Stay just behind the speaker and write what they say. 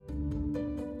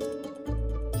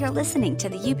You're listening to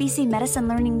the UBC Medicine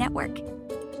Learning Network.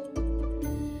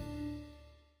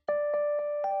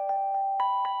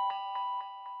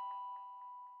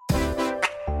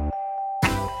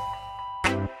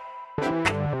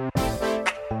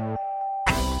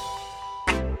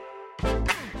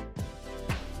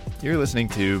 You're listening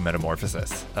to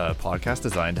Metamorphosis, a podcast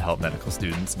designed to help medical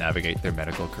students navigate their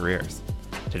medical careers.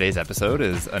 Today's episode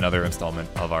is another installment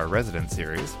of our resident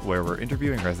series, where we're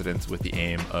interviewing residents with the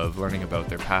aim of learning about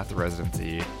their path to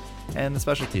residency and the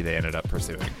specialty they ended up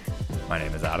pursuing. My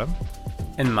name is Adam.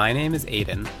 And my name is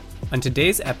Aiden. On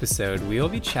today's episode, we will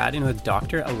be chatting with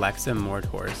Dr. Alexa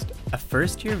Mordhorst, a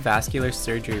first-year vascular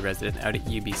surgery resident out at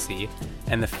UBC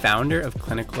and the founder of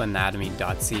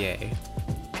clinicalanatomy.ca.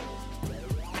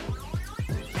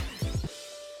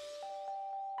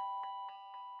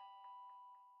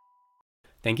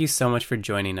 Thank you so much for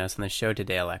joining us on the show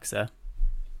today, Alexa.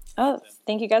 Oh,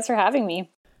 thank you guys for having me.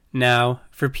 Now,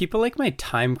 for people like my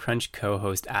Time Crunch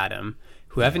co-host Adam,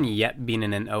 who haven't yet been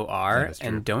in an OR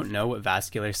and don't know what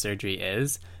vascular surgery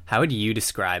is, how would you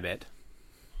describe it?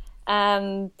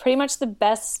 Pretty much the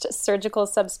best surgical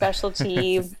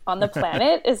subspecialty on the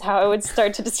planet is how I would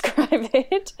start to describe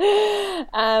it.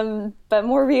 But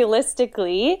more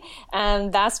realistically,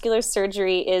 vascular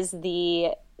surgery is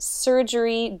the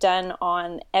surgery done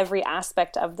on every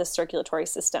aspect of the circulatory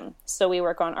system. So we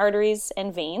work on arteries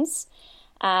and veins.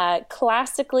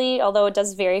 Classically, although it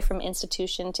does vary from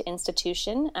institution to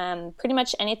institution, pretty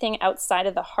much anything outside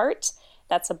of the heart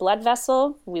that's a blood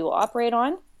vessel we will operate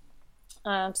on.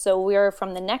 So we're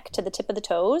from the neck to the tip of the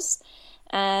toes.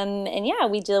 And yeah,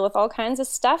 we deal with all kinds of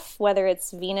stuff, whether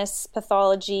it's venous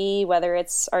pathology, whether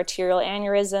it's arterial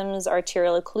aneurysms,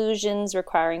 arterial occlusions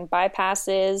requiring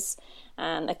bypasses,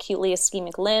 acutely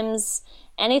ischemic limbs,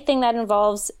 anything that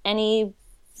involves any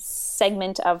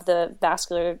segment of the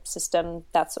vascular system,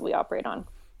 that's what we operate on.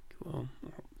 Cool.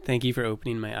 Thank you for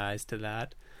opening my eyes to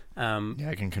that. Yeah,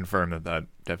 I can confirm that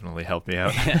definitely helped me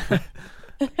out.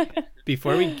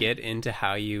 Before we get into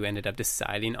how you ended up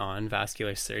deciding on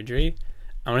vascular surgery,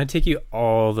 I want to take you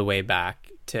all the way back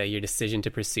to your decision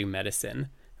to pursue medicine.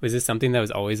 Was this something that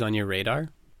was always on your radar?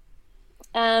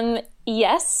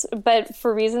 Yes, but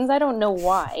for reasons I don't know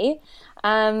why.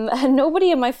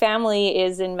 Nobody in my family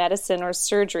is in medicine or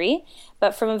surgery,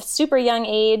 but from a super young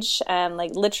age,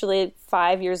 like literally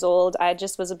 5 years old, I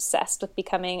just was obsessed with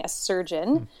becoming a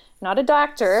surgeon, not a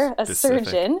doctor, a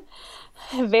surgeon.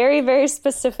 Very, very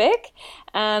specific.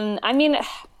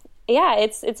 Yeah,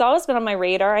 it's always been on my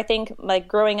radar. I think like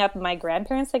growing up, my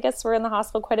grandparents, I guess, were in the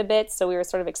hospital quite a bit. So we were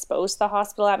sort of exposed to the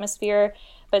hospital atmosphere.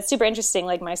 But it's super interesting.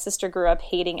 Like my sister grew up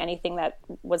hating anything that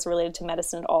was related to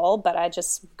medicine at all. But I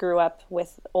just grew up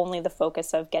with only the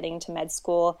focus of getting to med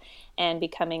school and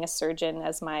becoming a surgeon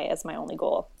as my only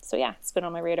goal. So yeah, it's been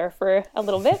on my radar for a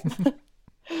little bit.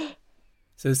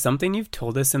 So something you've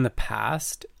told us in the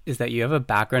past is that you have a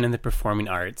background in the performing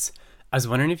arts. I was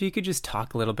wondering if you could just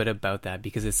talk a little bit about that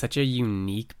because it's such a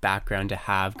unique background to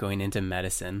have going into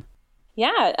medicine.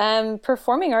 Yeah,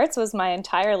 performing arts was my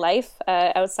entire life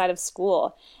outside of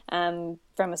school. From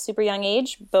a super young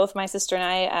age, both my sister and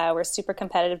I were super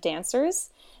competitive dancers.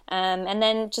 And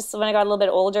then just when I got a little bit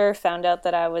older, found out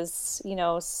that I was,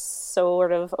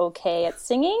 sort of okay at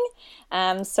singing.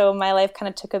 So my life kind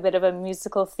of took a bit of a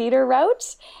musical theater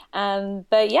route.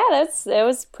 But yeah, that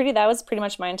was pretty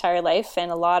much my entire life.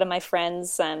 And a lot of my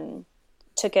friends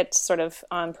took it sort of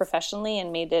professionally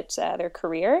and made it their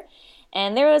career.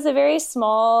 And there was a very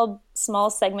small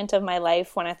segment of my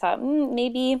life when I thought,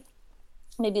 maybe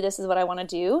this is what I want to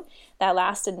do. That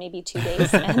lasted maybe 2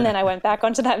 days. And then I went back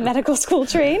onto that medical school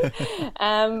train.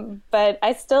 But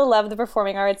I still love the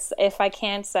performing arts. If I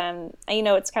can't,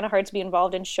 it's kind of hard to be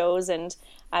involved in shows. And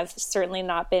I've certainly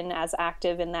not been as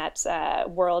active in that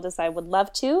world as I would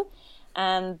love to.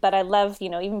 But I love,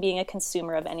 even being a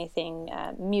consumer of anything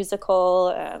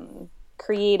musical,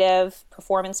 creative,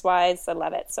 performance-wise. I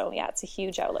love it. So yeah, it's a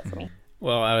huge outlet for me.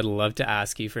 Well, I would love to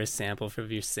ask you for a sample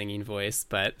of your singing voice,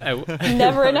 but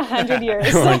never in 100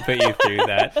 years. I won't put you through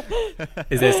that.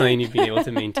 Is that something you've been able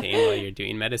to maintain while you're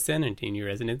doing medicine or doing your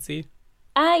residency?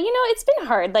 It's been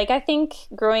hard. Like I think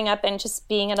growing up and just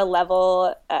being at a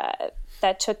level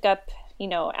that took up,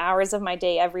 hours of my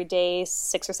day every day,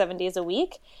 6 or 7 days a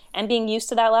week, and being used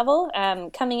to that level,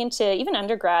 coming into even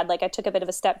undergrad, like I took a bit of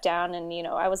a step down and,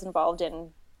 I was involved in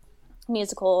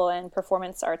musical and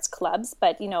performance arts clubs,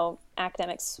 but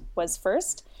academics was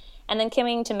first. And then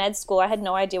coming to med school, I had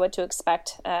no idea what to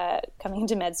expect coming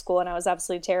into med school, and I was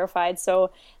absolutely terrified.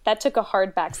 So that took a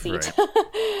hard backseat.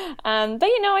 Right. But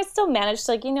I still managed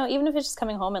to, even if it's just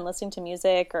coming home and listening to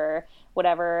music or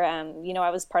whatever. I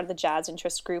was part of the jazz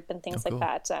interest group and things like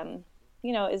that.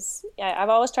 I've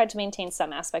always tried to maintain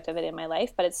some aspect of it in my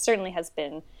life, but it certainly has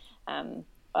been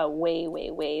a way,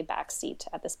 way, way backseat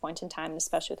at this point in time,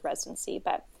 especially with residency.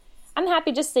 But I'm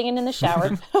happy just singing in the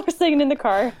shower or singing in the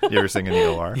car. You ever sing in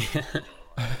the OR?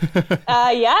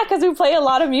 Yeah, because we play a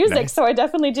lot of music, Nice. so I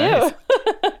definitely do. Nice.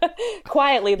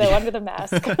 Quietly, though, under the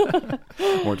mask.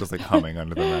 More just like humming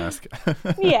under the mask.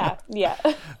 Yeah.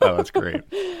 Oh, that's great.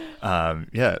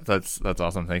 Yeah, that's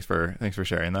awesome. Thanks for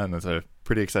sharing that. And that's a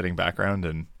pretty exciting background,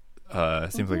 and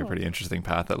seems like a pretty interesting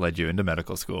path that led you into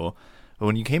medical school. But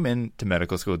when you came into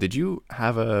medical school, did you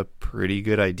have a pretty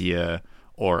good idea,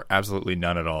 or absolutely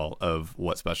none at all, of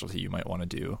what specialty you might want to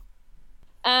do?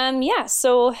 Yeah,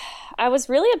 so I was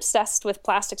really obsessed with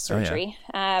plastic surgery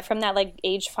from that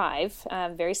age 5.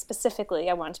 Very specifically,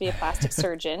 I wanted to be a plastic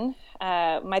surgeon.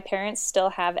 My parents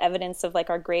still have evidence of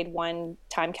our grade 1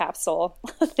 time capsule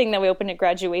thing that we opened at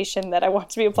graduation that I want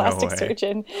to be a plastic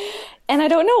surgeon. And I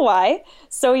don't know why.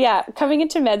 So yeah, coming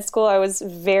into med school, I was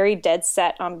very dead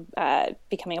set on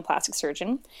becoming a plastic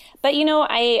surgeon. But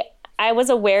I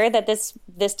was aware that this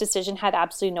decision had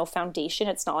absolutely no foundation.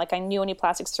 It's not like I knew any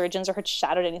plastic surgeons or had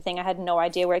shadowed anything. I had no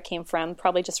idea where it came from,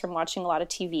 probably just from watching a lot of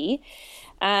TV.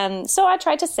 So I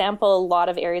tried to sample a lot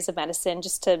of areas of medicine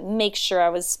just to make sure I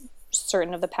was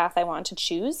certain of the path I wanted to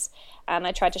choose.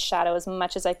 I tried to shadow as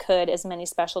much as I could, as many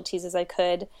specialties as I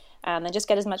could, and just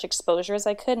get as much exposure as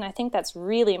I could. And I think that's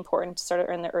really important to sort of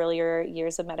in the earlier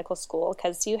years of medical school,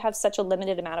 because you have such a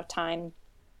limited amount of time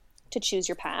to choose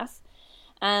your path.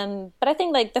 But I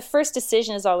think the first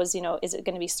decision is always, is it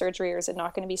going to be surgery or is it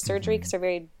not going to be surgery? Because they're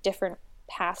very different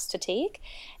paths to take.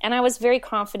 And I was very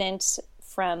confident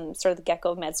from sort of the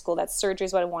get-go of med school that surgery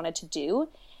is what I wanted to do.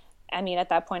 I mean, at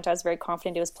that point, I was very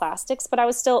confident it was plastics, but I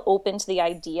was still open to the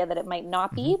idea that it might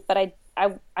not be. But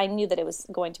I knew that it was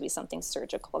going to be something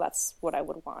surgical. That's what I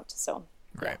would want. So,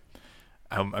 right.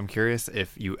 I'm curious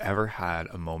if you ever had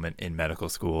a moment in medical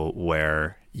school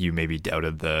where you maybe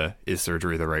doubted is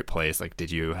surgery the right place? Like,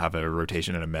 did you have a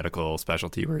rotation in a medical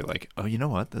specialty where you're like, oh, you know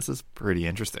what, this is pretty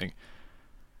interesting?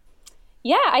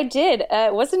 Yeah, I did.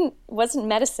 It wasn't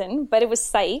medicine, but it was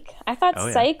psych. I thought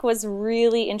psych was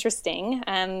really interesting.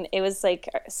 It was our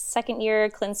second year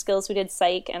clin skills, we did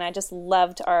psych, and I just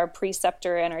loved our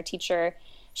preceptor and our teacher.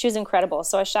 She was incredible.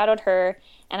 So I shadowed her,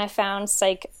 and I found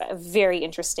psych very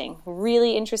interesting,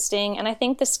 really interesting. And I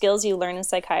think the skills you learn in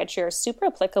psychiatry are super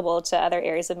applicable to other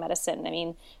areas of medicine. I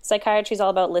mean, psychiatry is all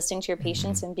about listening to your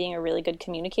patients and being a really good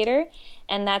communicator,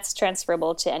 and that's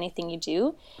transferable to anything you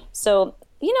do. So,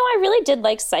 I really did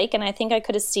like psych, and I think I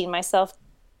could have seen myself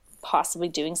possibly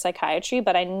doing psychiatry,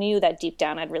 but I knew that deep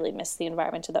down I'd really miss the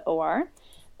environment of the OR.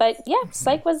 But yeah,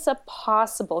 psych was a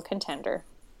possible contender.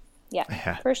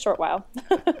 Yeah, for a short while.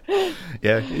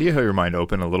 Yeah, you have your mind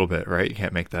open a little bit, right? You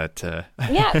can't make that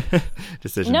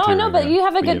decision. No, but you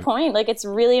have a good point. It's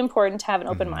really important to have an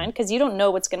open mind, because you don't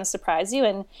know what's going to surprise you.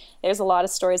 And there's a lot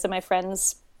of stories of my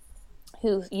friends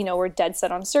who, were dead set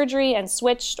on surgery and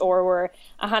switched, or were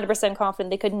 100% confident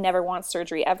they could never want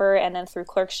surgery ever, and then through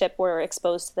clerkship were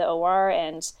exposed to the OR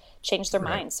and changed their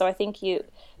mind. So I think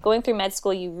going through med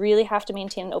school, you really have to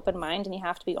maintain an open mind, and you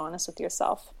have to be honest with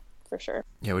yourself. For sure.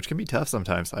 Yeah, which can be tough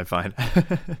sometimes, I find.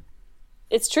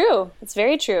 It's true. It's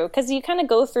very true. Because you kind of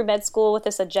go through med school with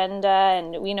this agenda,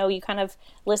 and, you kind of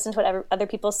listen to what other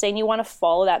people say, and you want to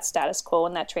follow that status quo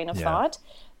and that train of thought.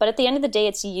 But at the end of the day,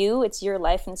 it's you, it's your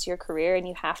life, and it's your career, and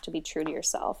you have to be true to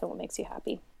yourself and what makes you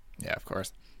happy. Yeah, of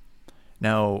course.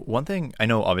 Now, one thing, I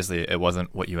know obviously it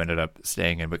wasn't what you ended up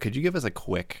staying in, but could you give us a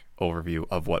quick overview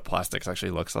of what plastics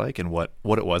actually looks like and what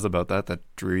it was about that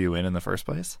drew you in the first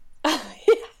place?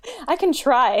 I can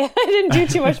try. I didn't do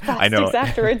too much plastics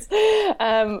afterwards.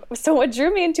 So what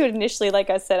drew me into it initially,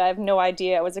 like I said, I have no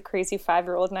idea. I was a crazy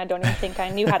 5-year-old, and I don't even think I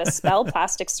knew how to spell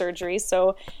plastic surgery.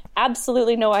 So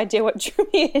absolutely no idea what drew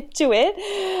me into it.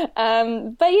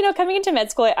 But, coming into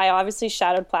med school, I obviously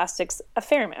shadowed plastics a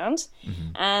fair amount.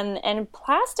 And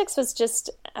plastics was just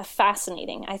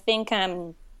fascinating. I think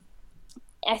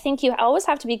you always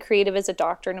have to be creative as a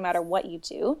doctor, no matter what you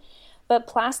do. But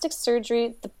plastic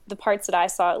surgery, the parts that I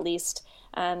saw at least,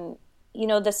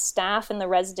 the staff and the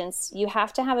residents, you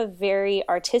have to have a very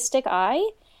artistic eye,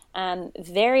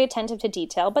 very attentive to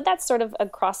detail, but that's sort of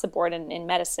across the board in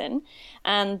medicine.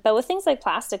 But with things like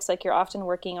plastics, you're often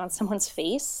working on someone's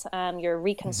face, you're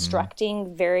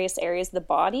reconstructing various areas of the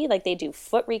body, they do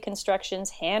foot reconstructions,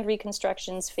 hand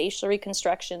reconstructions, facial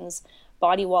reconstructions,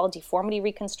 body wall deformity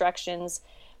reconstructions,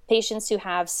 patients who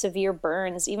have severe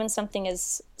burns, even something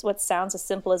as what sounds as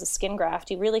simple as a skin graft,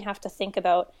 you really have to think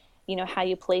about how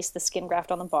you place the skin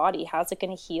graft on the body. How's it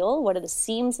going to heal? What do the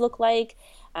seams look like?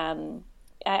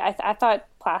 I thought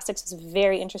plastics was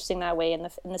very interesting that way, in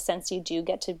the sense you do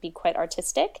get to be quite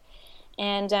artistic.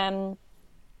 And,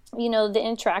 the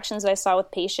interactions that I saw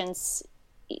with patients,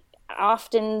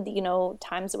 often,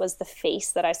 times it was the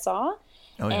face that I saw.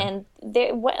 Oh, yeah.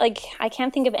 And I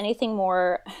can't think of anything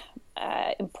more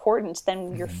important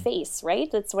than your face,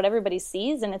 right? That's what everybody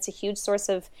sees, and it's a huge source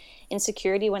of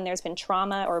insecurity when there's been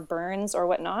trauma or burns or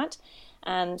whatnot.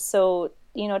 So,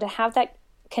 to have that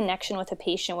connection with a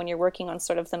patient when you're working on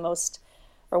sort of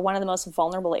one of the most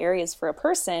vulnerable areas for a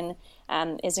person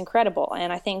is incredible.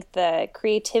 And I think the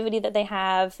creativity that they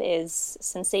have is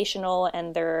sensational,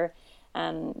 and their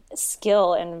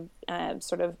skill and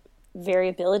sort of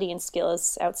variability in skill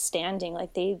is outstanding.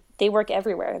 Like they work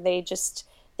everywhere.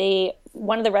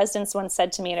 One of the residents once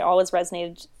said to me, and it always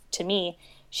resonated to me,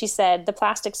 she said, the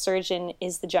plastic surgeon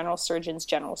is the general surgeon's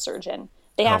general surgeon.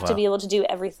 They have to be able to do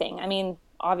everything. I mean,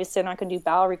 obviously they're not going to do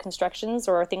bowel reconstructions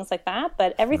or things like that,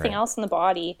 but everything else in the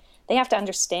body, they have to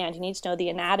understand. You need to know the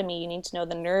anatomy, you need to know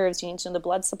the nerves, you need to know the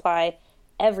blood supply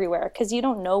everywhere, because you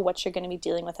don't know what you're going to be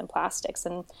dealing with in plastics.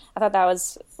 And I thought that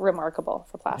was remarkable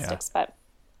for plastics, but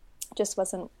just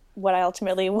wasn't what I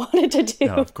ultimately wanted to do.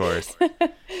 No, of course.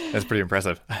 That's pretty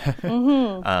impressive.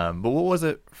 But what was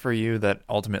it for you that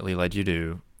ultimately led you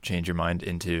to change your mind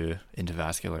into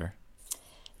vascular?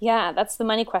 Yeah, that's the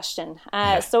money question.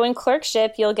 So in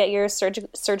clerkship, you'll get your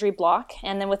surgery block,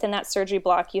 and then within that surgery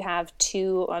block, you have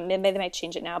two. Maybe they might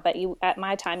change it now, but at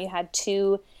my time, you had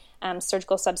two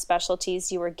surgical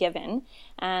subspecialties you were given,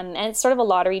 and it's sort of a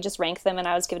lottery. You just rank them, and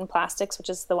I was given plastics, which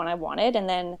is the one I wanted, and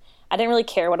then I didn't really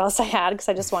care what else I had because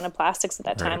I just wanted plastics at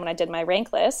that time when I did my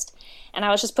rank list, and I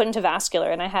was just put into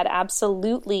vascular, and I had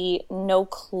absolutely no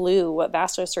clue what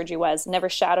vascular surgery was. Never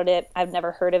shadowed it. I've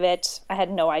never heard of it. I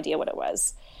had no idea what it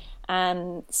was.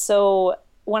 So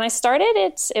when I started,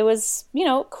 it was,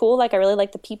 cool. Like, I really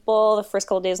liked the people. The first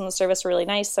couple of days on the service were really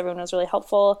nice. Everyone was really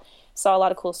helpful. Saw a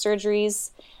lot of cool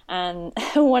surgeries.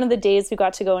 One of the days we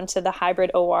got to go into the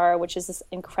hybrid OR, which is this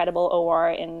incredible OR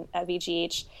in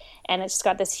VGH. And it's just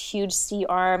got this huge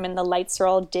C-arm, and the lights are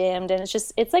all dimmed. And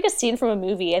it's like a scene from a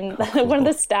movie. And one of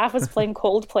the staff was playing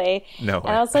Coldplay. No way.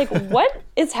 And I was like, what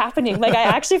is happening? Like, I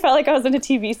actually felt like I was in a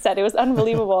TV set. It was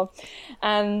unbelievable.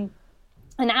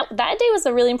 And that day was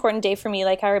a really important day for me.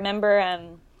 Like, I remember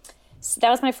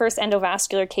that was my first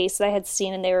endovascular case that I had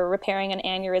seen, and they were repairing an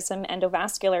aneurysm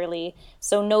endovascularly.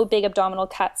 So no big abdominal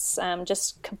cuts,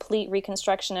 just complete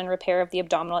reconstruction and repair of the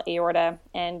abdominal aorta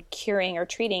and curing or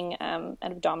treating an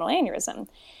abdominal aneurysm.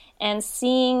 And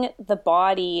seeing the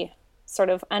body sort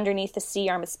of underneath the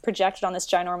C-arm, it's projected on this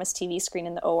ginormous TV screen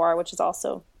in the OR, which is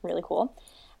also really cool.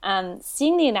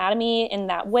 Seeing the anatomy in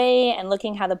that way and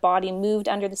looking how the body moved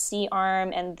under the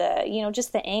C-arm and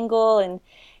just the angle, and,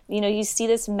 you see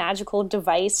this magical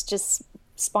device just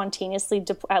spontaneously,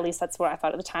 at least that's what I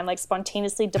thought at the time, like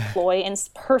spontaneously deploy and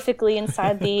perfectly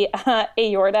inside the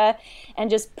aorta and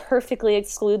just perfectly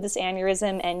exclude this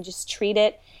aneurysm and just treat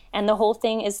it. And the whole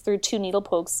thing is through 2 needle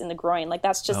pokes in the groin. Like,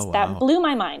 that's just, that blew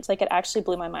my mind. Like, it actually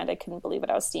blew my mind. I couldn't believe what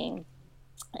I was seeing.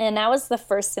 And that was the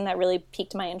first thing that really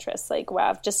piqued my interest. Like, wow,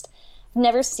 I've just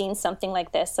never seen something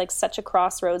like this, like such a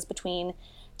crossroads between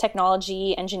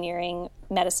technology, engineering,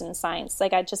 medicine, and science.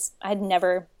 Like, I'd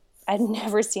never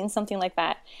seen something like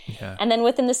that. Yeah. And then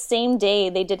within the same day,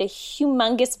 they did a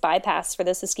humongous bypass for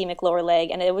this ischemic lower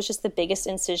leg. And it was just the biggest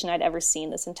incision I'd ever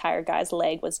seen. This entire guy's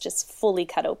leg was just fully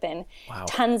cut open. Wow.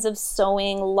 Tons of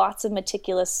sewing, lots of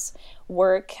meticulous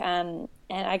work. And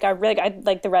I got really,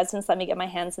 the residents let me get my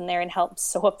hands in there and help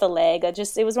sew up the leg.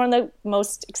 It was one of the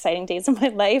most exciting days of my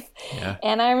life. Yeah.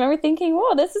 And I remember thinking,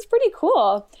 whoa, this is pretty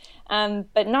cool.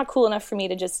 But not cool enough for me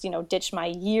to just, ditch my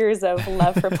years of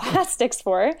love for plastics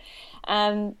for.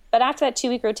 But after that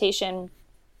 2-week rotation,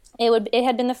 it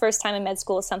had been the first time in med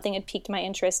school something had piqued my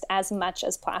interest as much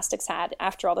as plastics had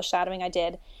after all the shadowing I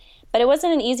did. But it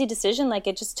wasn't an easy decision. Like,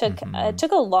 it just took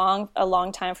a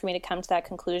long time for me to come to that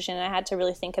conclusion. And I had to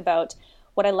really think about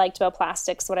what I liked about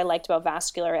plastics, what I liked about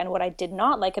vascular, and what I did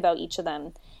not like about each of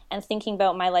them. And thinking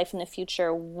about my life in the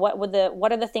future, what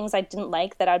are the things I didn't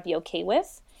like that I'd be okay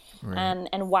with? Right.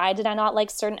 And why did I not like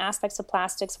certain aspects of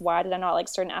plastics? Why did I not like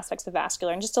certain aspects of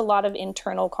vascular? And just a lot of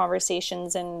internal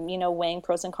conversations and, weighing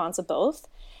pros and cons of both.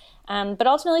 But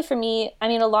ultimately for me, I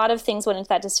mean, a lot of things went into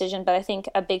that decision, but I think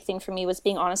a big thing for me was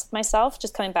being honest with myself,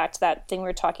 just coming back to that thing we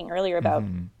were talking earlier about.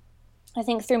 I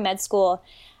think through med school,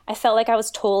 I felt like I was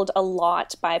told a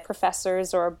lot by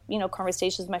professors or,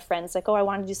 conversations with my friends, like, oh, I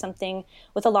want to do something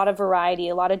with a lot of variety,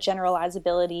 a lot of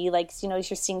generalizability. Like, you're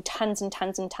seeing tons and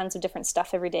tons and tons of different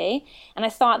stuff every day. And I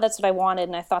thought that's what I wanted,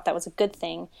 and I thought that was a good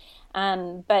thing.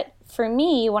 But for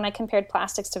me, when I compared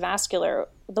plastics to vascular,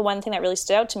 the one thing that really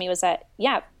stood out to me was that,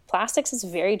 plastics is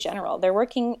very general. They're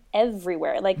working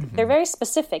everywhere. Like, they're very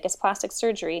specific as plastic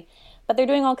surgery, but they're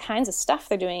doing all kinds of stuff.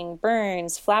 They're doing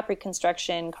burns, flap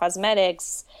reconstruction,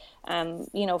 cosmetics,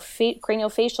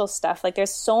 craniofacial stuff. Like,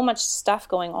 there's so much stuff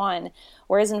going on.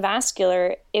 Whereas in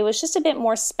vascular, it was just a bit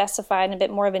more specified and a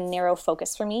bit more of a narrow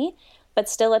focus for me, but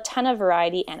still a ton of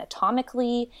variety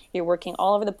anatomically. You're working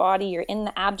all over the body. You're in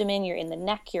the abdomen, you're in the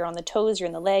neck, you're on the toes, you're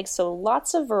in the legs. So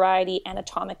lots of variety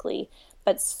anatomically,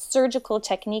 but surgical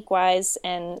technique-wise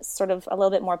and sort of a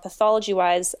little bit more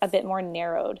pathology-wise, a bit more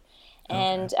narrowed.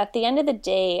 And at the end of the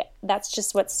day, that's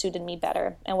just what suited me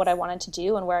better and what I wanted to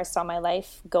do and where I saw my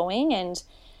life going. And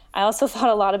I also thought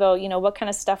a lot about, what kind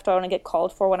of stuff do I want to get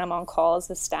called for when I'm on call as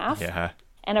the staff? Yeah.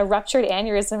 And a ruptured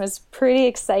aneurysm is pretty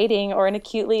exciting, or an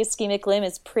acutely ischemic limb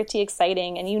is pretty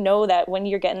exciting. And you know that when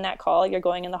you're getting that call, you're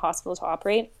going in the hospital to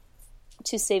operate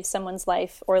to save someone's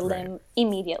life or limb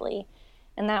immediately.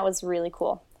 And that was really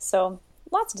cool. So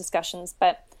lots of discussions,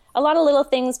 but a lot of little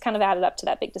things kind of added up to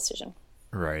that big decision.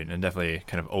 Right. And definitely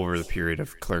kind of over the period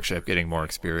of clerkship, getting more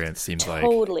experience seems like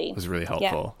was really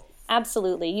helpful. Yeah,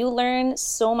 absolutely. You learn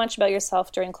so much about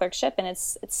yourself during clerkship, and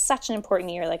it's such an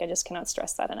important year. Like, I just cannot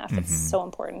stress that enough. It's so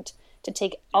important to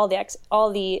take all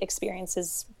the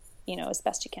experiences, as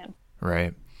best you can.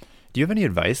 Right. Do you have any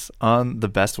advice on the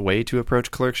best way to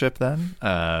approach clerkship then?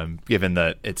 Given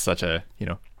that it's such a,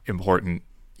 important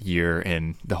year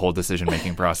in the whole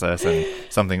decision-making process and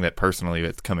something that personally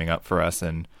it's coming up for us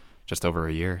in just over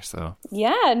a year. So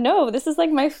yeah, no, this is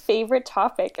like my favorite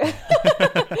topic.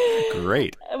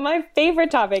 Great. My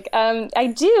favorite topic.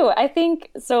 I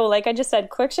think so. Like I just said,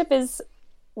 clerkship is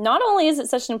not only is it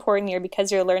such an important year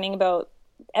because you're learning about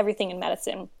everything in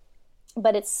medicine,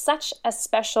 but it's such a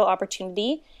special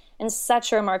opportunity and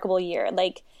such a remarkable year.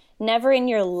 Like, never in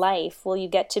your life will you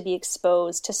get to be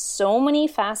exposed to so many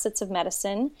facets of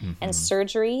medicine and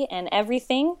surgery and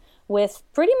everything with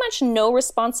pretty much no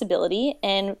responsibility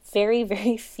and very,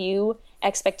 very few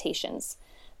expectations.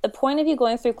 The point of you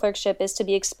going through clerkship is to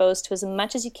be exposed to as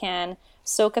much as you can,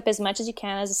 soak up as much as you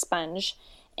can as a sponge,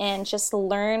 and just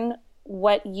learn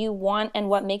what you want and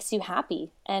what makes you happy.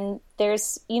 And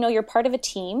there's, you're part of a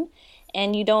team,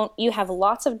 and you have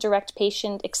lots of direct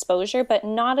patient exposure, but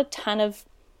not a ton of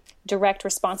direct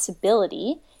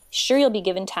responsibility. Sure, you'll be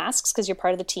given tasks because you're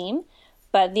part of the team,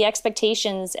 but the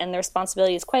expectations and the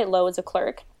responsibility is quite low as a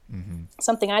clerk.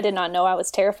 Something I did not know. I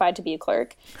was terrified to be a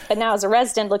clerk, but now as a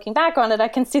resident looking back on it, I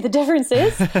can see the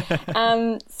differences.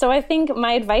 So I think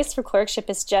my advice for clerkship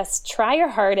is just try your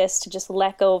hardest to just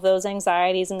let go of those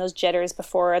anxieties and those jitters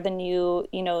before the new,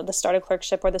 the start of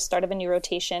clerkship or the start of a new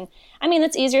rotation. I mean,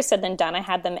 it's easier said than done. I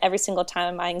had them every single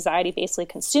time. My anxiety basically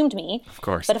consumed me. Of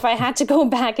course. But if I had to go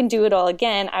back and do it all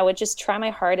again, I would just try my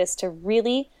hardest to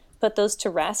really put those to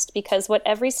rest, because what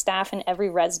every staff and every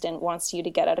resident wants you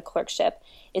to get out of clerkship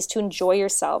is to enjoy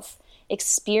yourself,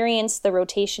 experience the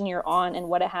rotation you're on and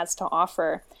what it has to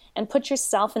offer, and put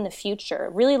yourself in the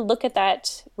future. Really look at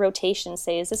that rotation,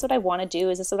 say, is this what I want to do?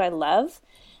 Is this what I love?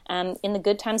 In the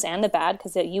good times and the bad,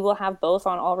 because you will have both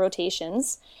on all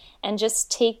rotations. And just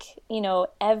take,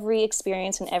 every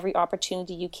experience and every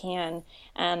opportunity you can,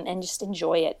 and just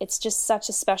enjoy it. It's just such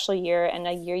a special year, and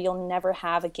a year you'll never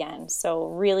have again. So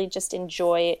really just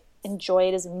enjoy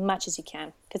it as much as you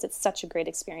can, because it's such a great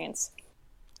experience.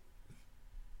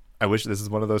 I wish this is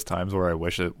one of those times where I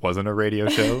wish it wasn't a radio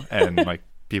show and like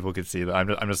people could see that.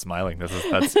 I'm just smiling.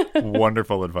 That's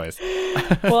wonderful advice.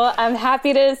 Well, I'm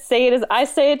happy to say it as I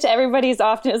say it to everybody as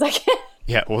often as I can.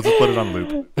 Yeah, we'll just put it on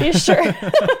loop. Yeah, sure.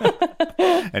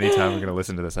 Anytime we're going to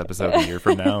listen to this episode a year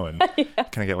from now and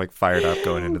kind of get like fired up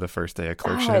going into the first day of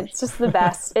clerkship. Oh, it's just the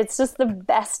best. It's just the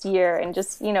best year. And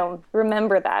just,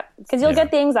 remember that, because you'll get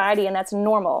the anxiety, and that's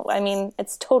normal. I mean,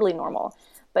 it's totally normal,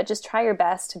 but just try your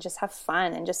best to just have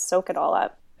fun and just soak it all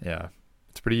up. Yeah.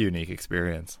 It's a pretty unique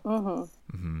experience.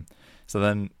 So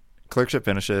then clerkship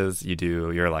finishes, you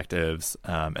do your electives,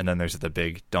 and then there's the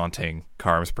big daunting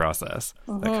CARMS process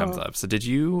that comes up. So did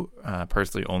you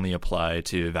personally only apply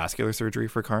to vascular surgery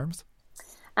for CARMS?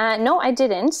 No, I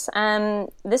didn't.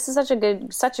 This is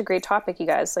such a great topic, you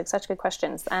guys, like such good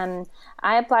questions.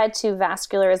 I applied to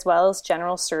vascular as well as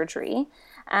general surgery.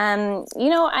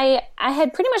 I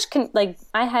had pretty much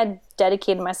I had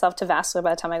dedicated myself to vascular by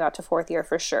the time I got to fourth year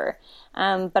for sure.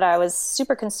 But I was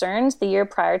super concerned. The year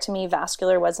prior to me,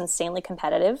 vascular was insanely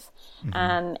competitive.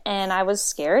 And I was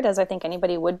scared, as I think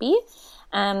anybody would be.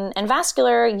 And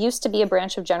vascular used to be a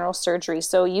branch of general surgery.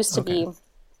 So it used to be,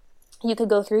 you could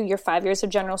go through your 5 years of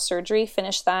general surgery,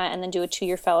 finish that, and then do a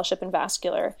 2-year fellowship in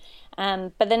vascular.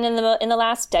 But then in the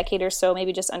last decade or so,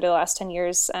 maybe just under the last 10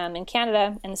 years, in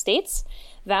Canada and the States,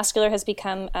 vascular has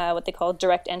become what they call a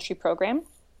direct entry program.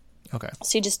 Okay.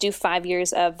 So you just do 5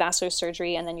 years of vascular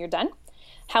surgery and then you're done.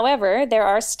 However, there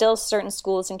are still certain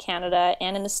schools in Canada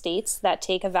and in the States that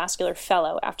take a vascular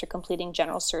fellow after completing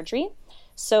general surgery.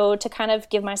 So to kind of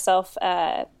give myself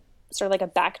sort of like a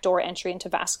backdoor entry into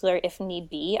vascular if need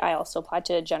be, I also applied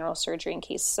to general surgery in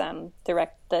case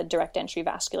the direct entry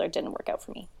vascular didn't work out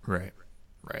for me. Right.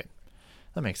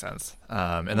 That makes sense.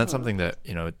 And that's something that,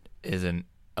 isn't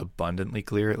abundantly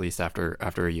clear, at least after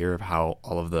a year, of how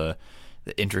all of the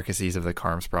intricacies of the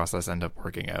CARMS process end up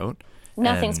working out.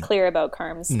 Nothing's clear about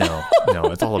CARMS. No,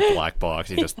 it's all a black box.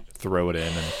 You just throw it in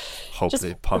and hope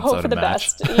it pumps out a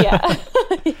match. Best. Yeah.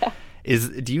 Yeah.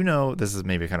 Do you know, this is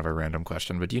maybe kind of a random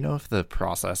question, but do you know if the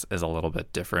process is a little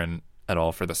bit different at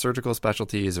all for the surgical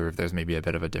specialties, or if there's maybe a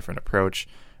bit of a different approach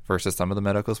versus some of the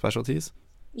medical specialties?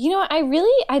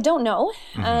 I don't know.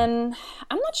 I'm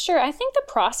not sure. I think the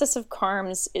process of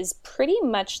CARMS is pretty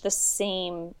much the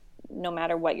same no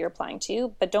matter what you're applying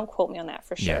to, but don't quote me on that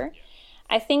for sure. Yeah.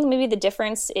 I think maybe the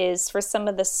difference is for some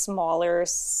of the smaller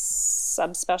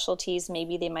subspecialties,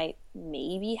 maybe they might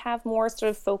have more sort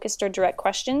of focused or direct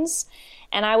questions.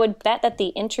 And I would bet that the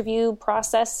interview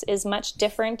process is much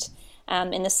different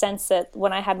in the sense that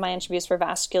when I had my interviews for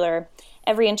vascular,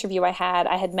 every interview I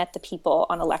had met the people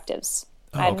on electives.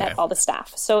 I had met all the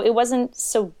staff. So it wasn't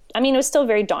it was still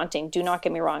very daunting. Do not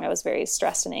get me wrong. I was very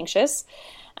stressed and anxious.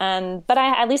 But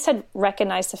I at least had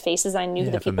recognized the faces. I knew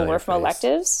who the people were from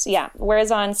electives. Yeah.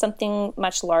 Whereas on something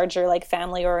much larger like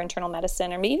family or internal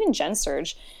medicine or maybe even gen surg,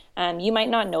 you might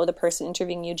not know the person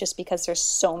interviewing you just because there's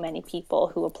so many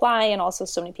people who apply and also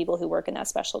so many people who work in that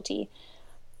specialty.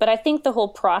 But I think the whole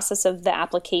process of the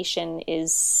application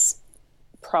is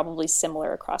probably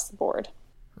similar across the board.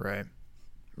 Right.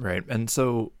 And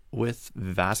so with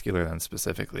vascular then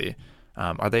specifically,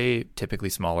 are they typically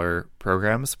smaller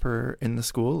programs in the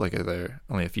school? Like, are there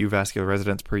only a few vascular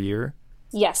residents per year?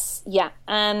 Yes. Yeah.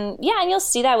 And you'll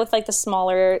see that with like the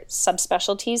smaller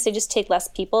subspecialties. They just take less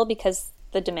people because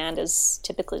the demand is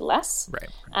typically less.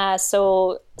 Right.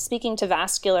 So speaking to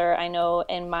vascular, I know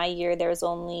in my year there was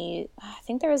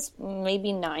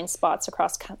maybe 9 spots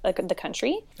across the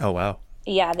country. Oh, wow.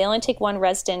 Yeah, they only take 1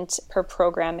 resident per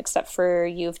program, except for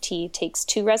U of T takes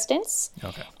 2 residents.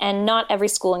 Okay. And not every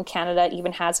school in Canada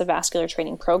even has a vascular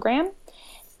training program.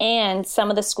 And some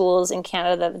of the schools in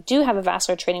Canada that do have a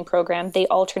vascular training program, they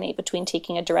alternate between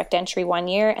taking a direct entry 1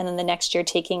 year and then the next year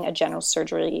taking a general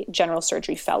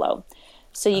surgery fellow.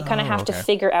 So you kind of have to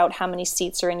figure out how many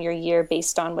seats are in your year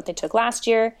based on what they took last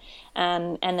year.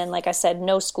 And then, like I said,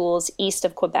 no schools east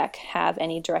of Quebec have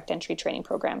any direct entry training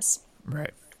programs.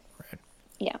 Right.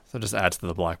 Yeah. So it just adds to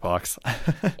the black box.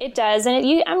 It does.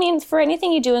 And for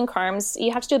anything you do in CARMS,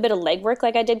 you have to do a bit of legwork.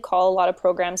 Like I did call a lot of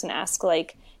programs and ask,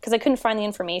 because I couldn't find the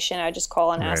information, I would just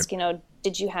call and ask,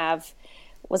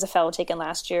 was a fellow taken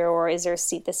last year or is there a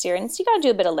seat this year? And so you got to do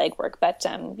a bit of legwork, but,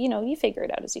 you figure it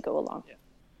out as you go along. Yeah.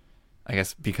 I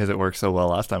guess because it worked so well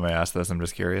last time I asked this, I'm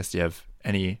just curious, do you have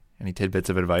any tidbits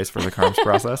of advice for the CARMS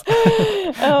process?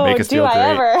 Make us feel great.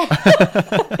 Ever?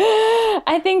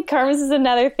 I think CARMS is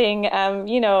another thing.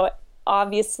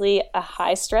 Obviously a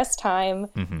high stress time,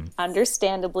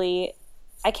 understandably.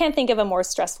 I can't think of a more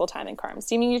stressful time in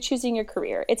CARMS. You're choosing your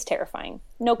career. It's terrifying.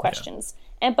 No questions.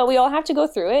 Yeah. But we all have to go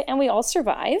through it and we all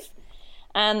survive.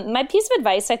 My piece of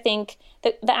advice, I think,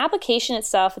 the application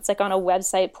itself, it's like on a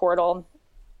website portal.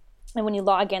 And when you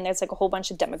log in, there's like a whole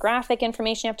bunch of demographic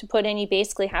information you have to put in. You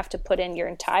basically have to put in your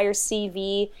entire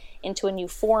CV into a new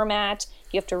format.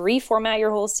 You have to reformat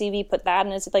your whole CV, put that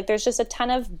in. It's like there's just a ton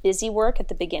of busy work at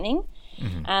the beginning.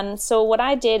 So what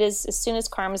I did is as soon as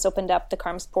CARMS opened up the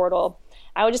CARMS portal,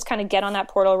 I would just kind of get on that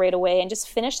portal right away and just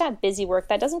finish that busy work.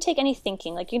 That doesn't take any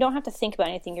thinking. Like you don't have to think about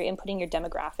anything. You're inputting your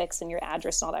demographics and your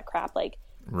address and all that crap.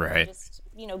 Just,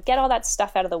 get all that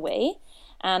stuff out of the way.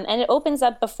 And it opens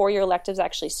up before your electives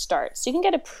actually start. So you can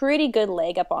get a pretty good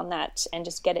leg up on that and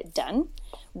just get it done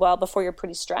well before you're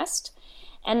pretty stressed.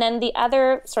 And then the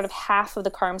other sort of half of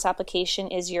the CARMS application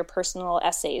is your personal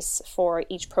essays for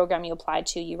each program you apply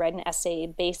to. You write an essay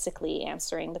basically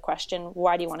answering the question,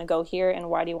 why do you want to go here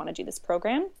and why do you want to do this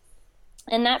program?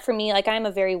 And that for me, I'm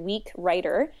a very weak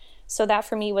writer. So that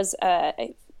for me was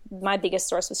my biggest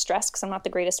source of stress because I'm not the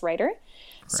greatest writer. Right.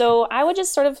 So I would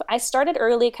just I started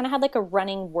early, kind of had like a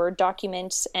running Word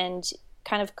document and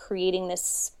kind of creating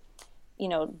this,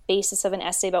 basis of an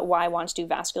essay about why I want to do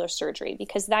vascular surgery,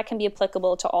 because that can be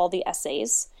applicable to all the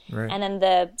essays. Right. And then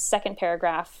the second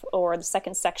paragraph or the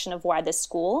second section of why this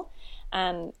school,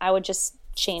 I would just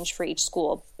change for each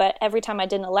school. But every time I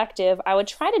did an elective, I would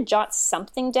try to jot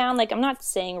something down. Like, I'm not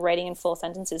saying writing in full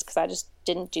sentences because I just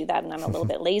didn't do that and I'm a little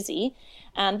bit lazy.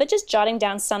 But just jotting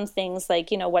down some things like,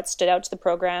 what stood out to the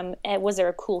program. Was there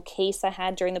a cool case I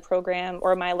had during the program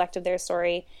or my elective there,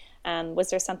 sorry. Was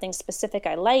there something specific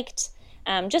I liked?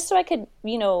 Just so I could,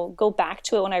 go back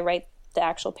to it when I write the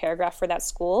actual paragraph for that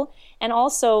school. And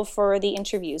also for the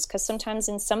interviews, because sometimes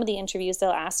in some of the interviews, they'll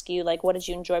ask you, like, what did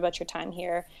you enjoy about your time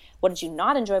here? What did you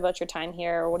not enjoy about your time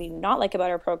here? Or what do you not like about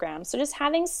our program? So just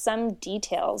having some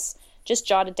details just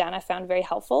jotted down I found very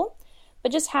helpful.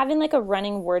 But just having like a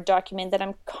running Word document that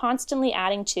I'm constantly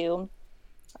adding to,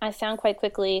 I found quite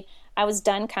quickly I was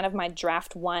done kind of my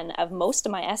draft 1 of most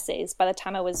of my essays by the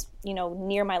time I was,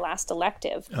 near my last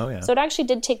elective. Oh, yeah. So it actually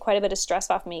did take quite a bit of stress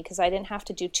off me because I didn't have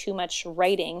to do too much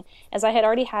writing, as I had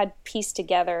already had pieced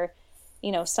together,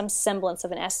 some semblance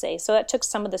of an essay. So that took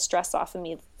some of the stress off of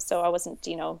me. So I wasn't,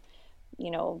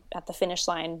 at the finish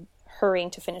line hurrying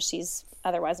to finish these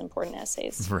otherwise important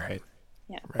essays. Right.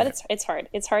 Yeah, right. But it's hard.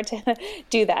 It's hard to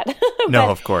do that. No,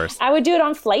 of course. I would do it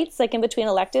on flights, like in between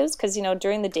electives, because,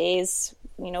 during the days,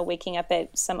 waking up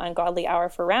at some ungodly hour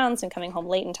for rounds and coming home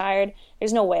late and tired,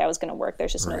 there's no way I was going to work.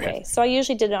 There's just no way. So I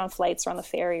usually did it on flights or on the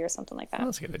ferry or something like that. Oh,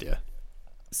 that's a good idea.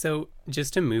 So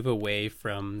just to move away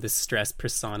from the stress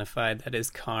personified that is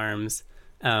CARMS,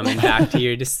 and back to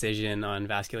your decision on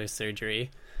vascular surgery.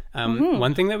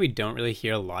 One thing that we don't really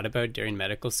hear a lot about during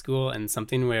medical school, and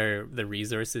something where the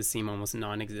resources seem almost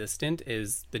non-existent,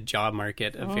 is the job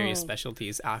market of various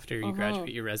specialties after you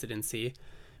graduate your residency.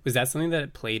 Was that something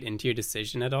that played into your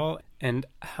decision at all? And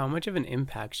how much of an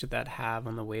impact should that have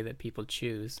on the way that people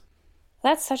choose?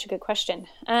 That's such a good question.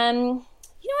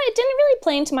 It didn't really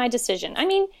play into my decision. I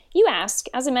mean, you ask,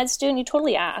 as a med student, you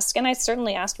totally ask. And I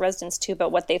certainly asked residents too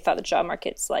about what they thought the job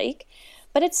market's like.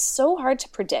 But it's so hard to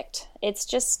predict. It's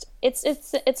just,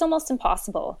 it's almost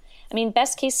impossible. I mean,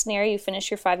 best case scenario, you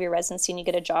finish your 5-year residency and you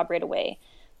get a job right away.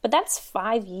 But that's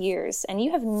 5 years, and you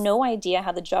have no idea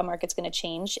how the job market's going to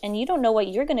change, and you don't know what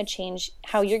you're going to change,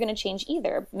 how you're going to change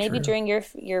either. Maybe during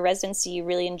your residency, you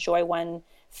really enjoy one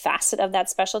facet of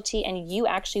that specialty, and you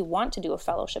actually want to do a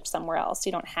fellowship somewhere else.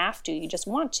 You don't have to, you just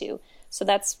want to. So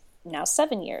that's now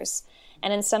 7 years.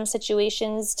 And in some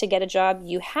situations, to get a job,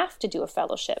 you have to do a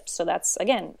fellowship. So that's,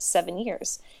 again, 7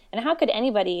 years. And how could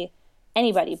anybody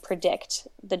predict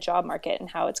the job market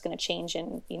and how it's going to change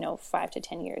in 5 to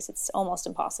 10 years? It's almost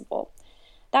impossible.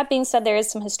 That being said, there is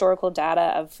some historical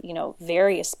data of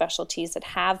various specialties that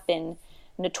have been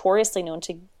notoriously known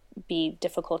to be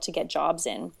difficult to get jobs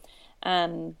in.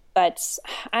 But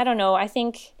I don't know. I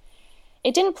think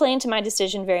it didn't play into my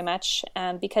decision very much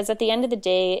because at the end of the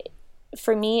day,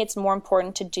 for me, it's more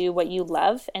important to do what you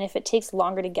love. And if it takes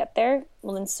longer to get there,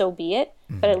 well, then so be it.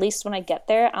 But at least when I get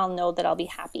there, I'll know that I'll be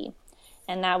happy.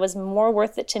 And that was more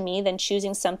worth it to me than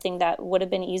choosing something that would have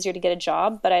been easier to get a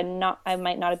job, but I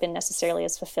might not have been necessarily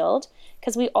as fulfilled,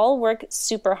 because we all work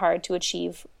super hard to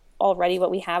achieve already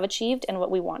what we have achieved and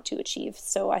what we want to achieve.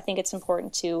 So I think it's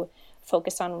important to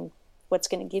focus on what's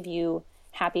going to give you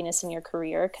happiness in your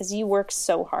career, because you work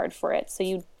so hard for it. So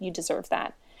you deserve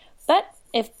that. But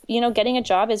if, getting a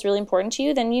job is really important to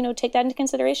you, then, take that into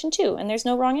consideration too. And there's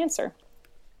no wrong answer.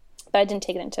 But I didn't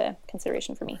take it into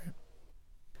consideration for me.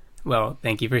 Well,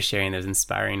 thank you for sharing those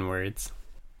inspiring words.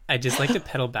 I'd just like to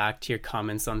pedal back to your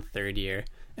comments on third year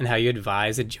and how you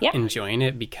advise enjoying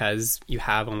it because you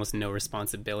have almost no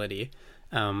responsibility.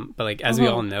 But as we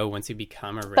all know, once you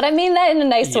become a... But I mean that in a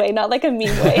nice way, not like a mean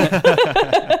way.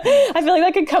 I feel like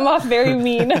that could come off very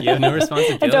mean. You have no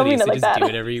responsibility, I don't mean so it like just that. do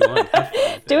whatever you want.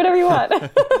 Do whatever you want.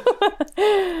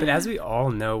 But as we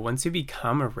all know, once you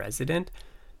become a resident,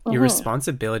 your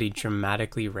responsibility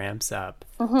dramatically ramps up.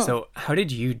 So how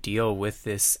did you deal with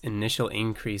this initial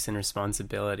increase in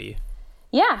responsibility?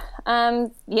 Yeah,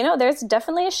 there's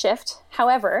definitely a shift.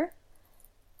 However,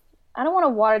 I don't want to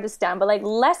water this down, but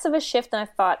less of a shift than I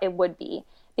thought it would be,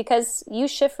 because you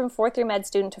shift from 4th year med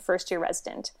student to 1st year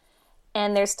resident.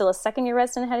 And there's still a 2nd year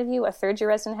resident ahead of you, a 3rd year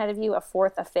resident ahead of you, a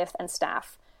 4th, a 5th, and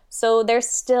staff. So there's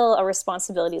still a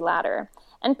responsibility ladder.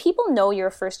 And people know you're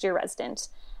a 1st year resident.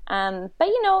 But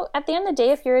at the end of the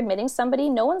day, if you're admitting somebody,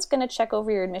 no one's going to check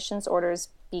over your admissions orders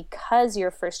because you're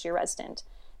a 1st year resident.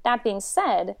 That being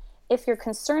said, if you're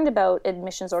concerned about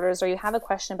admissions orders or you have a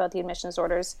question about the admissions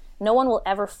orders, no one will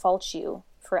ever fault you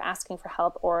for asking for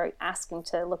help or asking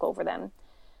to look over them.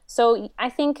 So I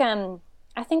think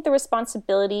the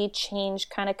responsibility change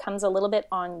kind of comes a little bit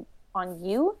on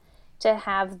you to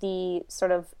have the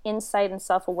sort of insight and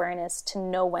self-awareness to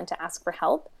know when to ask for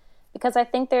help. Because I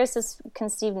think there's this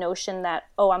conceived notion that,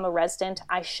 oh, I'm a resident,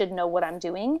 I should know what I'm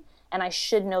doing, and I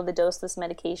should know the dose of this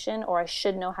medication, or I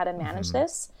should know how to manage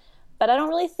this. But I don't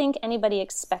really think anybody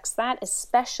expects that,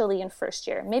 especially in first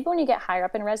year. Maybe when you get higher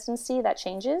up in residency, that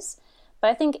changes.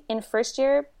 But I think in first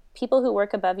year, people who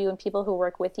work above you and people who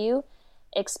work with you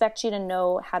expect you to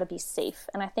know how to be safe.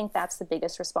 And I think that's the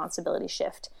biggest responsibility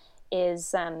shift,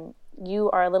 is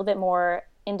you are a little bit more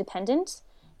independent,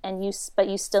 but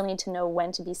you still need to know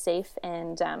when to be safe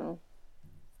and,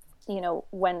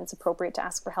 when it's appropriate to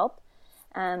ask for help.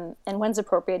 And when's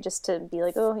appropriate just to be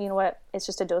like, oh, you know what, it's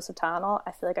just a dose of Tylenol.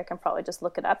 I feel like I can probably just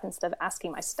look it up instead of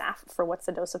asking my staff for what's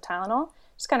the dose of Tylenol,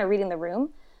 just kind of reading the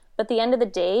room. But at the end of the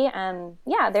day,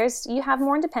 you have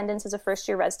more independence as a first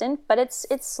year resident, but it's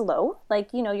slow. Like,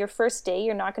 your first day,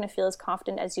 you're not going to feel as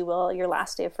confident as you will your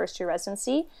last day of first year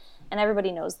residency. And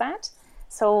everybody knows that.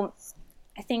 So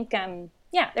I think,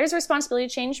 there's a responsibility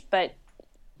change, but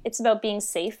it's about being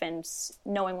safe and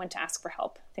knowing when to ask for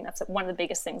help. I think that's one of the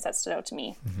biggest things that stood out to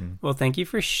me. Mm-hmm. Well, thank you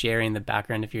for sharing the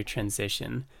background of your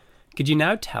transition. Could you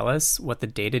now tell us what the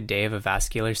day-to-day of a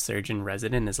vascular surgeon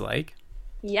resident is like?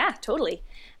 Yeah, totally.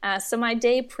 So my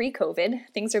day pre-COVID,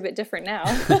 things are a bit different now.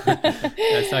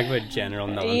 Let's talk about general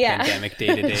non-pandemic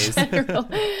day-to-days.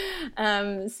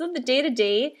 So the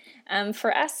day-to-day,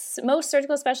 for us, most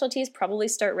surgical specialties probably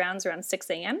start rounds around 6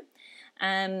 a.m.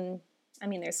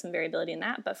 There's some variability in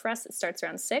that, but for us, it starts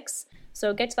around 6.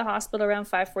 So get to the hospital around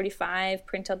 5:45,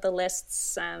 print out the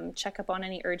lists, check up on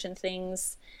any urgent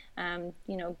things,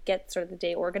 get sort of the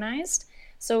day organized.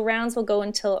 So rounds will go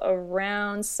until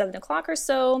around 7 o'clock or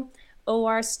so.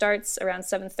 OR starts around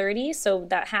 7:30. So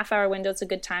that half-hour window is a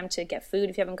good time to get food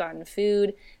if you haven't gotten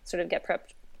food, sort of get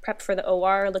prepped for the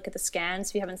OR, look at the scans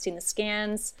if you haven't seen the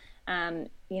scans.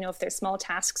 If there's small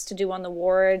tasks to do on the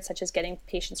ward, such as getting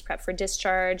patients prepped for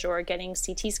discharge or getting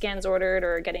CT scans ordered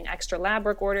or getting extra lab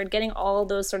work ordered, getting all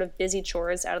those sort of busy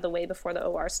chores out of the way before the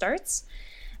OR starts.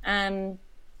 And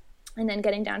then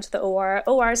getting down to the OR.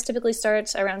 ORs typically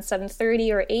start around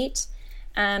 7:30 or 8.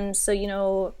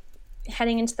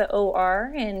 Heading into the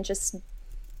OR and just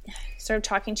sort of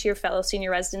talking to your fellow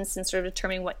senior residents and sort of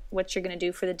determining what you're going to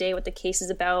do for the day, what the case is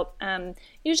about.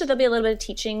 Usually there'll be a little bit of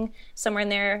teaching somewhere in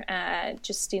there,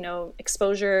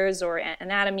 exposures or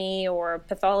anatomy or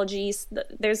pathology.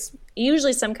 There's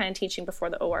usually some kind of teaching before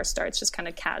the OR starts, just kind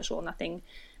of casual, nothing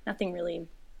really,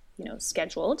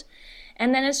 scheduled.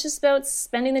 And then it's just about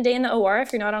spending the day in the OR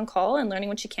if you're not on call and learning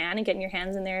what you can and getting your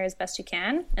hands in there as best you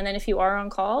can. And then if you are on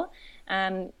call,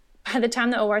 by the time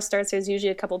the OR starts, there's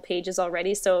usually a couple pages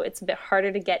already, so it's a bit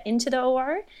harder to get into the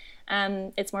OR.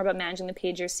 It's more about managing the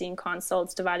pager, seeing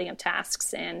consults, dividing up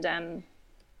tasks, and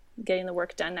getting the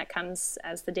work done that comes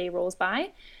as the day rolls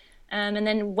by. And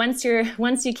then once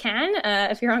you can,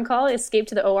 if you're on call, escape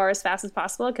to the OR as fast as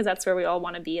possible, because that's where we all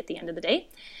want to be at the end of the day.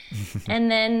 And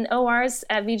then ORs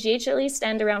at VGH at least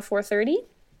end around 4:30.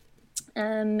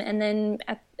 And then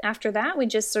after that, we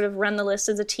just sort of run the list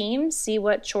as a team, see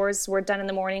what chores were done in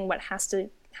the morning, what has to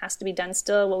be done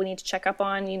still, what we need to check up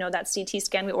on. That CT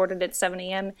scan we ordered at 7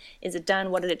 a.m., is it done?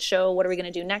 What did it show? What are we going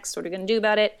to do next? What are we going to do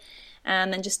about it?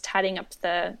 And then just tidying up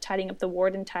the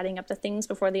ward and tidying up the things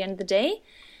before the end of the day.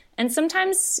 And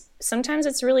sometimes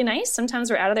it's really nice. Sometimes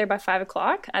we're out of there by 5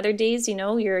 o'clock. Other days,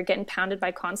 you're getting pounded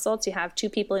by consults. You have 2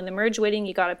 people in the merge waiting.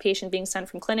 You got a patient being sent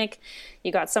from clinic.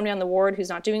 You got somebody on the ward who's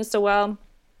not doing so well.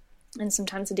 And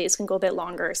sometimes the days can go a bit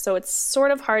longer. So it's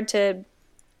sort of hard to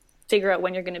figure out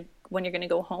when you're going to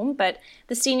go home. But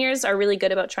the seniors are really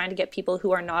good about trying to get people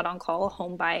who are not on call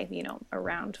home by,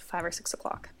 around 5 or 6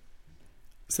 o'clock.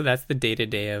 So that's the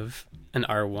day-to-day of an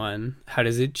R1. How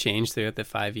does it change throughout the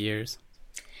 5 years?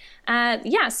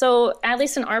 So at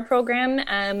least in our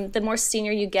program, the more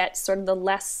senior you get, sort of the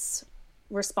less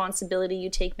responsibility you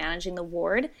take managing the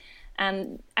ward.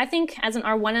 I think as an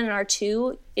R1 and an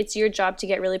R2, it's your job to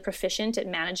get really proficient at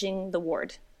managing the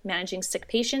ward, managing sick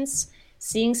patients,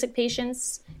 seeing sick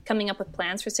patients, coming up with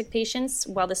plans for sick patients,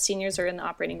 while the seniors are in the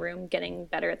operating room getting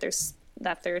better at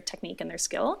their technique and their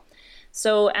skill.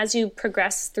 So as you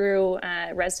progress through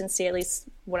residency, at least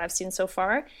what I've seen so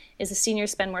far, is the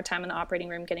seniors spend more time in the operating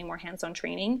room getting more hands-on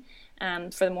training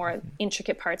for the more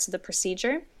intricate parts of the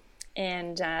procedure,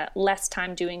 and less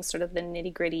time doing sort of the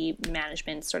nitty-gritty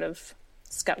management, sort of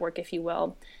scut work, if you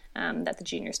will, that the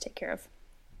juniors take care of.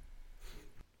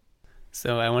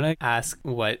 So I want to ask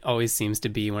what always seems to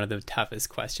be one of the toughest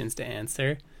questions to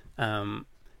answer. Can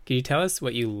you tell us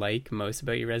what you like most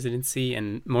about your residency,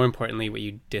 and more importantly, what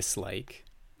you dislike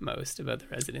most about the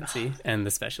residency and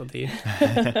the specialty?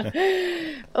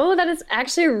 Oh, that is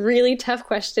actually a really tough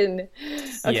question.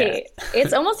 Okay, yeah.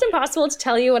 It's almost impossible to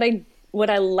tell you what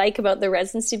I like about the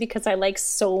residency because I like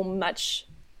so much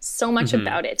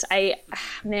about it. I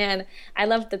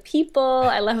love the people.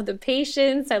 I love the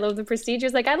patients. I love the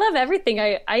procedures. Like, I love everything.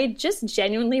 I just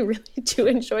genuinely really do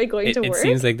enjoy going to work. It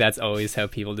seems like that's always how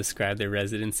people describe their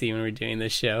residency when we're doing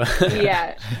this show.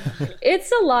 Yeah,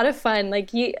 it's a lot of fun. Like,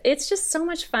 it's just so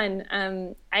much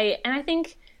fun. I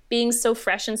think being so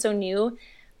fresh and so new,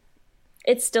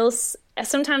 it's still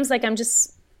sometimes like I'm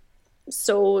just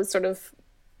so sort of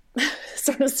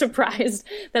surprised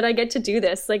that I get to do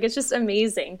this. Like, it's just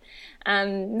amazing. I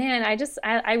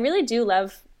really do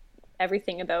love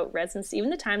everything about residency.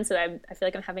 Even the times that I feel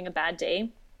like I'm having a bad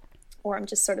day or I'm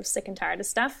just sort of sick and tired of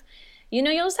stuff. You'll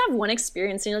just have one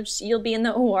experience and you'll be in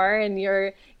the OR and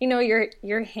your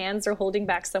hands are holding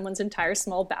back someone's entire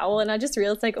small bowel. And I just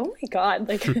realized, like, oh my God,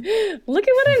 like, look at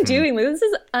what I'm doing. Like, this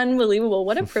is unbelievable.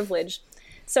 What a privilege.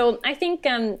 So I think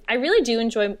I really do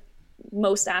enjoy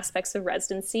most aspects of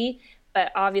residency,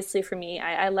 but obviously for me,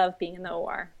 I love being in the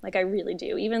OR. Like, I really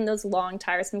do. Even those long,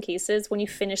 tiresome cases, when you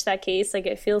finish that case, like,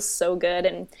 it feels so good.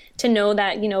 And to know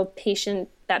that,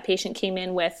 that patient came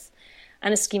in with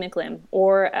an ischemic limb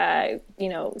or,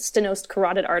 stenosed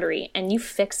carotid artery, and you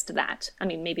fixed that. I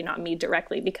mean, maybe not me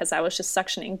directly because I was just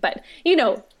suctioning, but,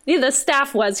 the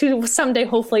staff who someday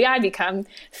hopefully I become,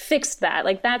 fixed that.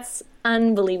 Like, that's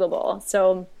unbelievable.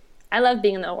 So I love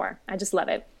being in the OR. I just love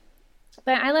it.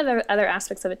 But I love other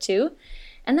aspects of it too.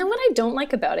 And then what I don't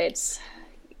like about it,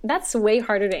 that's way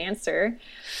harder to answer.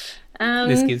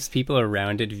 This gives people a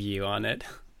rounded view on it.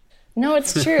 No,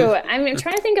 it's true. I'm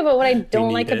trying to think about what I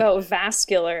don't like about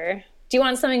vascular. Do you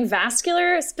want something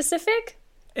vascular specific?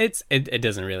 It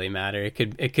doesn't really matter.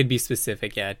 It could be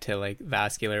specific, to like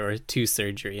vascular or to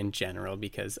surgery in general,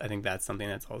 because I think that's something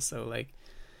that's also like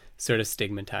sort of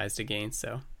stigmatized against.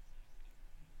 So.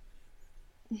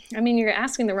 I mean, you're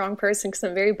asking the wrong person because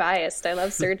I'm very biased. I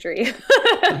love surgery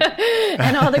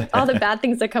and all the bad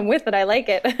things that come with it. I like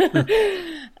it.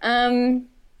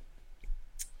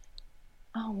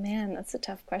 Oh man, that's a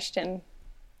tough question.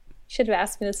 Should have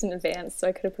asked me this in advance so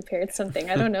I could have prepared something.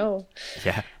 I don't know.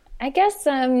 Yeah. I guess,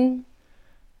 man,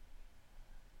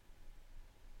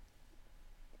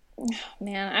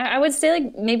 I would say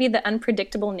like maybe the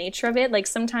unpredictable nature of it. Like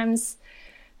sometimes,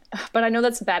 but I know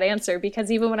that's a bad answer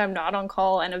because even when I'm not on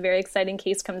call and a very exciting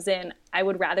case comes in, I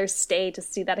would rather stay to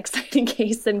see that exciting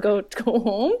case than go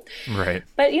home. Right.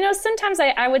 But, sometimes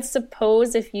I would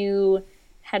suppose if you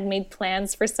had made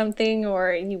plans for something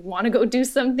or you want to go do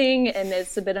something and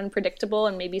it's a bit unpredictable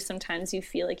and maybe sometimes you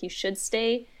feel like you should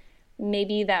stay,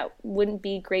 maybe that wouldn't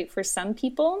be great for some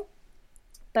people.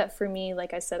 But for me,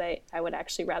 like I said, I would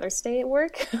actually rather stay at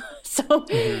work. So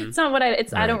it's not what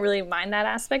right. I don't really mind that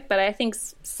aspect, but I think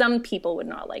some people would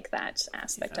not like that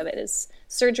aspect of it. Is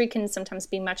surgery can sometimes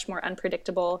be much more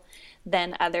unpredictable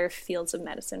than other fields of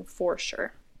medicine for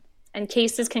sure. And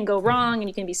cases can go wrong and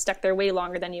you can be stuck there way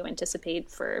longer than you anticipate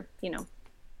for,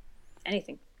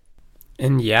 anything.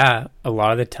 And yeah, a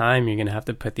lot of the time you're going to have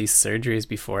to put these surgeries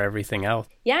before everything else.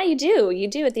 Yeah, you do. You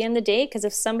do at the end of the day, because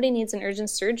if somebody needs an urgent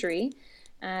surgery,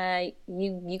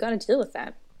 you got to deal with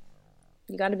that.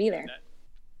 You got to be there.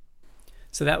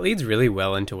 So that leads really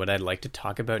well into what I'd like to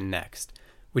talk about next,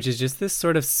 which is just this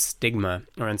sort of stigma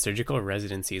around surgical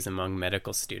residencies among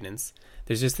medical students.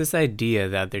 There's just this idea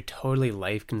that they're totally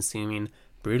life-consuming,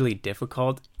 brutally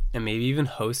difficult, and maybe even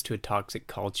host to a toxic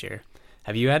culture.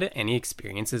 Have you had any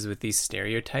experiences with these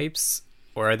stereotypes,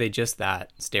 or are they just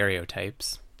that,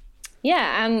 stereotypes?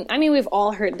 Yeah, I mean, we've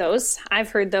all heard those.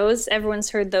 I've heard those. Everyone's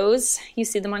heard those. You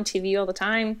see them on TV all the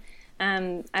time.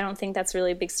 I don't think that's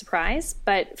really a big surprise.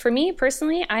 But for me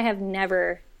personally, I have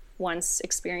never once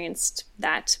experienced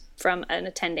that from an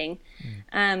attending.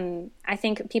 I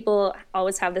think people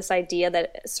always have this idea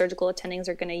that surgical attendings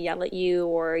are going to yell at you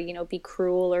or, be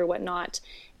cruel or whatnot.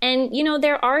 And,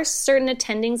 there are certain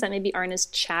attendings that maybe aren't as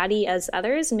chatty as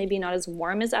others, maybe not as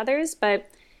warm as others, but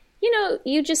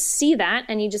you just see that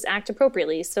and you just act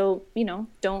appropriately. So,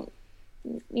 don't,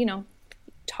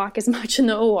 talk as much in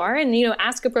the OR and,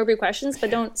 ask appropriate questions,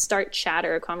 but don't start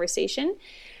chatter or conversation.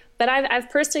 But I've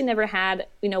personally never had,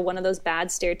 one of those bad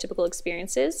stereotypical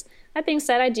experiences. That being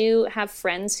said, I do have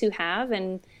friends who have,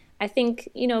 and I think,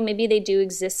 maybe they do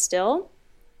exist still.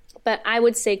 But I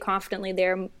would say confidently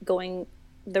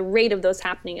the rate of those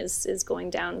happening is going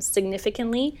down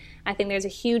significantly. I think there's a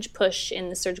huge push in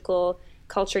the surgical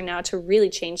culture now to really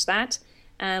change that.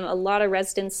 A lot of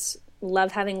residents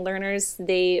love having learners.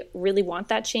 They really want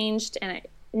that changed, and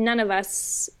none of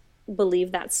us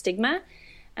believe that stigma.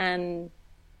 It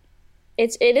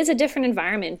is a different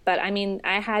environment, but I mean,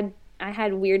 I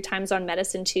had weird times on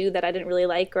medicine too that I didn't really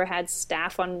like, or had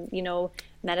staff on,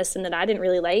 medicine that I didn't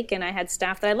really like, and I had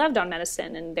staff that I loved on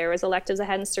medicine, and there was electives I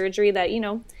had in surgery that,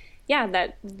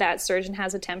 that surgeon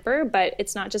has a temper, but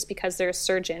it's not just because they're a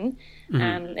surgeon.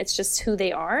 It's just who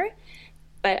they are.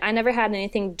 But I never had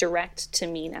anything direct to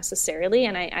me necessarily,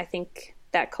 and I think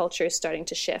that culture is starting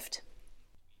to shift.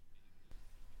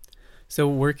 So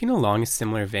working along a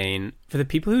similar vein, for the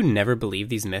people who never believe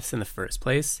these myths in the first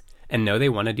place and know they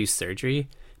want to do surgery,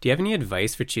 do you have any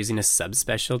advice for choosing a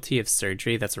subspecialty of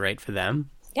surgery that's right for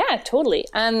them? Yeah, totally.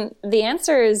 The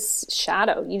answer is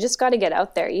shadow. You just got to get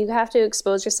out there. You have to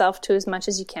expose yourself to as much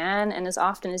as you can and as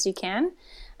often as you can.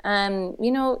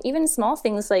 Even small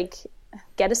things like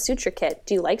get a suture kit.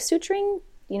 Do you like suturing?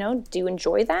 Do you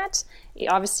enjoy that?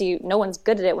 Obviously, no one's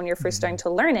good at it when you're first starting to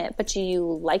learn it, but do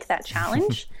you like that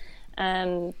challenge?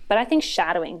 But I think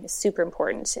shadowing is super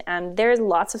important. There's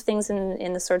lots of things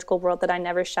in the surgical world that I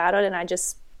never shadowed, and I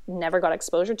just never got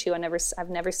exposure to. I've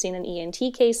never seen an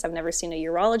ENT case. I've never seen a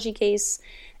urology case.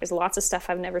 There's lots of stuff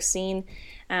I've never seen,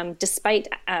 despite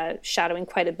shadowing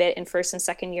quite a bit in first and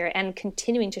second year and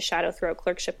continuing to shadow throughout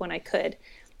clerkship when I could.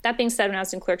 That being said, when I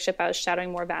was in clerkship, I was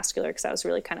shadowing more vascular because I was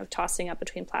really kind of tossing up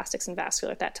between plastics and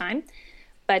vascular at that time.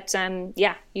 But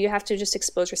you have to just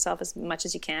expose yourself as much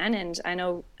as you can. And I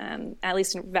know, at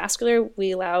least in vascular, we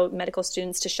allow medical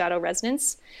students to shadow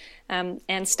residents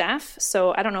and staff.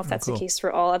 So I don't know if that's the case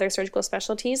for all other surgical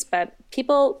specialties, but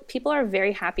people are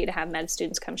very happy to have med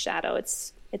students come shadow.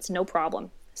 It's no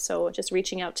problem. So just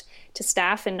reaching out to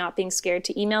staff and not being scared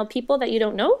to email people that you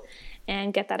don't know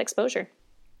and get that exposure.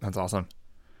 That's awesome.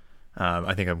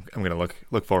 I think I'm going to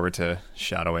look forward to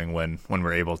shadowing when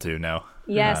we're able to now.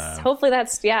 Yes, hopefully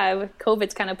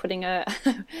COVID's kind of putting a...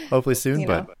 hopefully soon,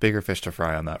 but bigger fish to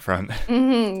fry on that front.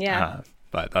 Yeah.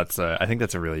 But that's I think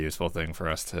that's a really useful thing for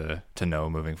us to know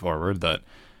moving forward, that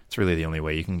it's really the only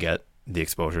way you can get the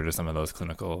exposure to some of those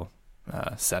clinical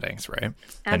settings, right?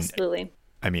 Absolutely. And,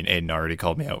 I mean, Aiden already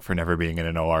called me out for never being in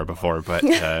an OR before, but...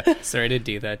 Sorry to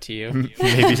do that to you.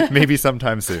 maybe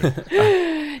sometime soon.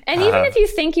 And even if you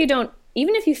think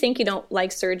you don't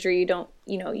like surgery,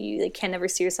 you can never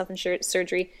see yourself in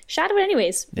surgery, shadow it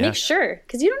anyways. Yeah. Make sure,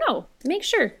 because you don't know. Make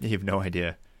sure. You have no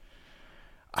idea.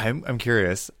 I'm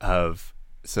curious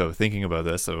so thinking about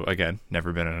this. So again,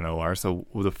 never been in an OR. So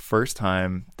the first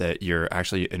time that you're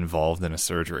actually involved in a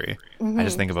surgery, I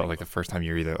just think about like the first time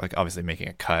you're either like obviously making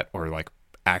a cut or like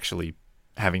actually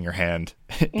having your hand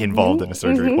involved in a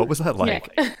surgery. What was that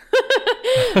like? Yeah.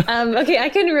 Okay, I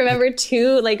can remember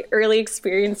two like early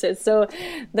experiences. So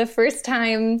the first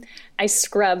time I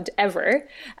scrubbed ever,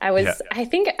 I must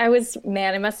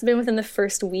have been within the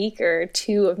first week or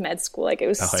two of med school. Like it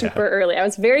was super early. I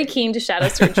was very keen to shadow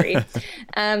surgery.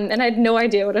 And I had no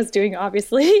idea what I was doing,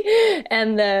 obviously.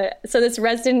 And so this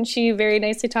resident, she very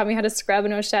nicely taught me how to scrub,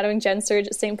 and I was shadowing Gen Surg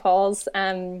at St. Paul's.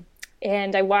 And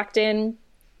I walked in,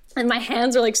 and my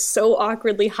hands were like so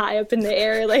awkwardly high up in the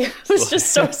air. Like I was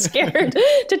just so scared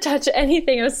to touch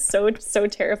anything. I was so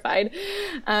terrified.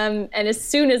 And as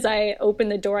soon as I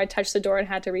opened the door, I touched the door and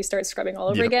had to restart scrubbing all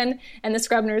over again. And the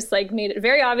scrub nurse like made it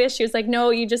very obvious. She was like, "No,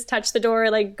 you just touched the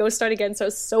door. Like go start again." So I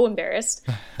was so embarrassed.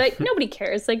 Like nobody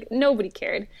cares. Like nobody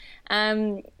cared.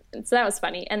 So that was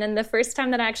funny. And then the first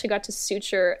time that I actually got to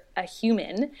suture a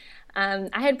human, I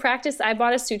had practiced. I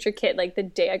bought a suture kit like the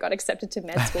day I got accepted to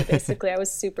med school. Basically, I was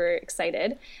super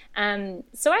excited.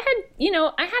 So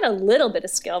I had a little bit of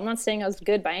skill. I'm not saying I was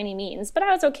good by any means, but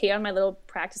I was okay on my little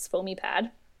practice foamy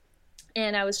pad.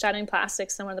 And I was shadowing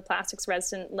plastics, and one of the plastics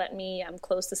resident let me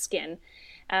close the skin.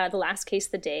 The last case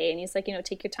of the day, and he's like,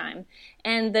 take your time.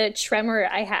 And the tremor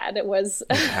I had was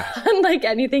unlike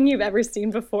anything you've ever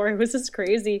seen before. It was just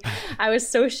crazy. I was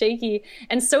so shaky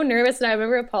and so nervous, and I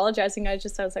remember apologizing. I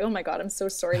was like, "Oh my God, I'm so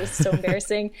sorry. This is so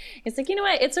embarrassing." It's like, you know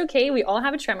what? It's okay. We all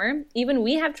have a tremor. Even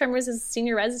we have tremors as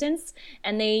senior residents,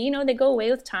 and they go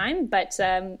away with time, but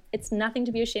it's nothing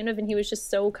to be ashamed of. And he was just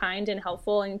so kind and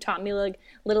helpful, and taught me like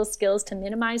little skills to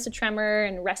minimize the tremor,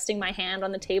 and resting my hand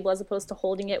on the table as opposed to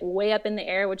holding it way up in the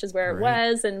air, which is where it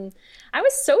was. And I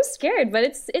was so scared, but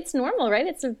it's normal, right?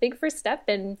 It's a big first step,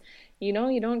 and you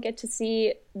don't get to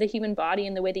see the human body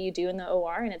in the way that you do in the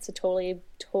OR, and it's a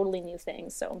totally new thing.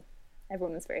 So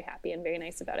everyone was very happy and very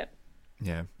nice about it.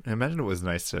 Yeah, I imagine it was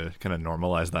nice to kind of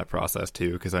normalize that process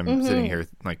too, because I'm sitting here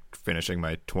like finishing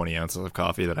my 20 ounces of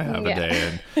coffee that I have a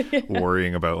day and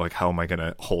worrying about like how am I going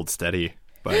to hold steady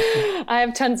But I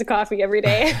have tons of coffee every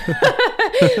day.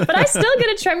 But I still get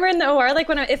a tremor in the OR. Like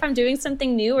if I'm doing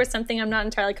something new or something I'm not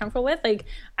entirely comfortable with, like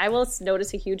I will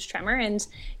notice a huge tremor. And,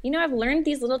 I've learned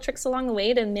these little tricks along the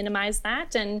way to minimize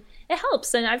that. And it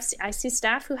helps. And I see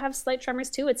staff who have slight tremors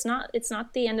too. It's not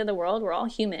the end of the world. We're all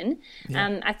human.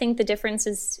 Yeah. I think the difference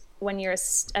is when you're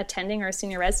attending or a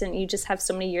senior resident, you just have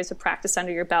so many years of practice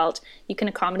under your belt. You can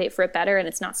accommodate for it better, and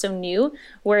it's not so new.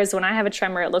 Whereas when I have a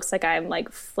tremor, it looks like I'm like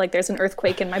there's an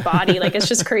earthquake in my body. Like it's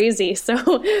just crazy. So,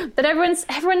 but everyone's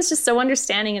just so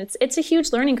understanding, and it's a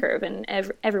huge learning curve, and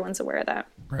everyone's aware of that.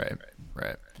 Right.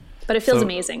 But it feels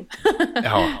amazing.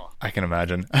 Oh, I can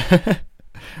imagine.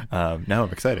 Now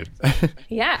I'm excited.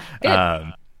 Yeah.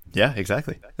 Good. Yeah,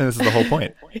 exactly. And this is the whole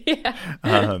point.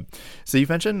 Yeah. So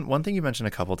one thing you mentioned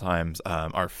a couple times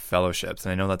are fellowships.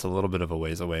 And I know that's a little bit of a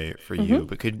ways away for you,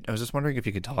 but I was just wondering if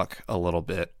you could talk a little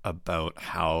bit about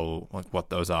what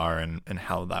those are and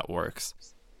how that works.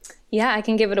 Yeah, I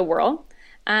can give it a whirl.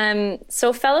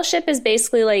 So fellowship is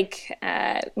basically like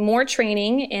more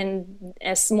training in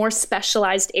a more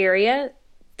specialized area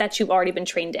that you've already been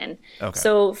trained in. Okay.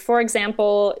 So for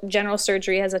example, general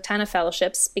surgery has a ton of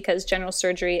fellowships because general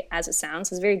surgery, as it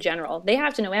sounds, is very general. They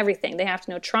have to know everything. They have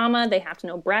to know trauma, they have to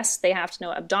know breast, they have to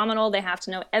know abdominal, they have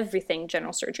to know everything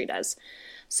general surgery does.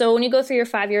 So when you go through your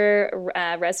 5-year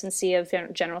residency of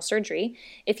general surgery,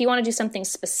 if you want to do something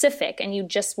specific and you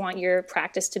just want your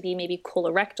practice to be maybe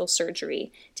colorectal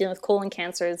surgery, dealing with colon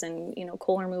cancers and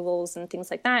colon removals and things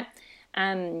like that,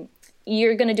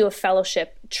 you're going to do a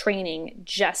fellowship training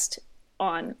just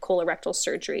on colorectal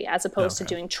surgery as opposed to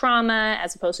doing trauma,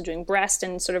 as opposed to doing breast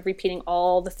and sort of repeating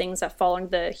all the things that fall under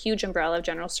the huge umbrella of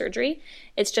general surgery.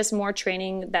 It's just more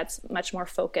training that's much more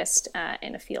focused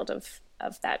in a field of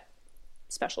that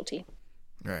specialty.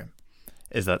 Right.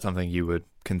 Is that something you would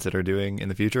consider doing in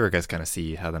the future, or I guess kind of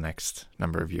see how the next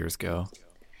number of years go?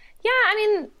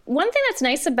 Yeah, one thing that's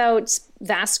nice about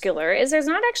vascular is there's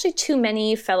not actually too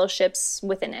many fellowships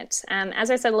within it. As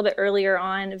I said a little bit earlier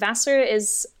on, vascular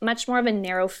is much more of a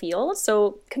narrow field.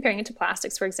 So comparing it to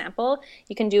plastics, for example,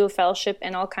 you can do a fellowship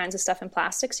in all kinds of stuff in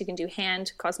plastics. You can do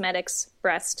hand, cosmetics,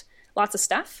 breast, lots of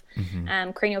stuff,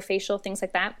 craniofacial, things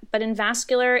like that. But in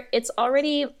vascular, it's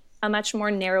already a much more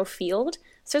narrow field.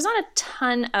 So there's not a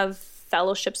ton of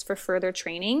fellowships for further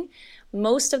training.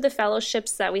 Most of the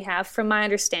fellowships that we have, from my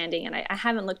understanding, and I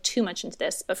haven't looked too much into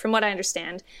this, but from what I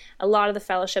understand, a lot of the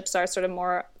fellowships are sort of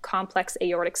more complex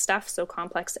aortic stuff, so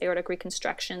complex aortic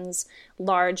reconstructions,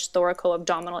 large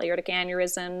thoraco-abdominal aortic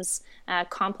aneurysms,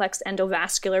 complex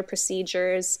endovascular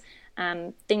procedures,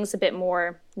 things a bit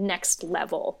more next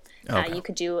level. You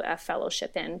could do a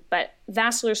fellowship in. But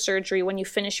vascular surgery, when you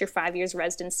finish your 5 years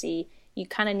residency, you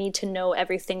kind of need to know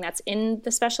everything that's in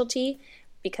the specialty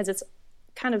because it's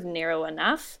kind of narrow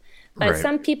enough. But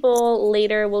some people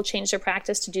later will change their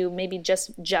practice to do maybe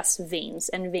just veins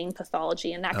and vein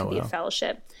pathology, and that could be a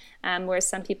fellowship. Whereas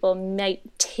some people might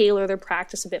tailor their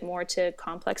practice a bit more to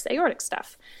complex aortic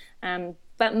stuff.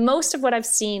 But most of what I've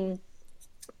seen,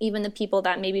 even the people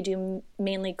that maybe do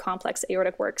mainly complex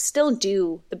aortic work, still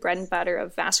do the bread and butter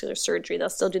of vascular surgery. They'll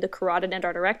still do the carotid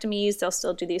endarterectomies, they'll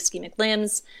still do the ischemic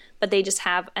limbs, but they just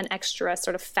have an extra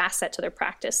sort of facet to their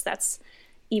practice that's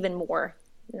even more,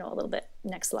 a little bit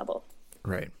next level.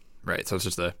 Right. So it's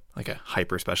just a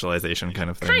hyper specialization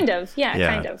kind of thing. Kind of.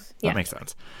 Yeah. That makes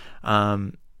sense.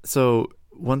 So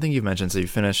one thing you've mentioned, so you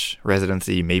finish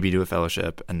residency, maybe do a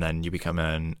fellowship, and then you become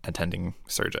an attending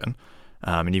surgeon.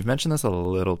 And you've mentioned this a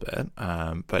little bit,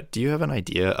 but do you have an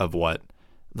idea of what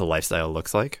the lifestyle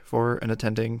looks like for an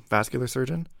attending vascular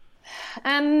surgeon?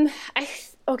 I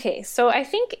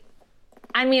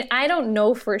don't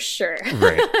know for sure.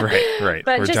 Right.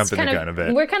 But we're just jumping the gun a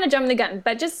bit. We're kind of jumping the gun,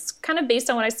 but just kind of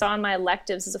based on what I saw in my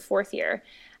electives as a 4th year,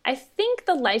 I think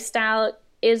the lifestyle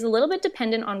is a little bit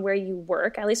dependent on where you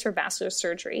work, at least for vascular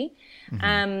surgery.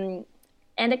 And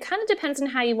it kind of depends on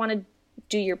how you want to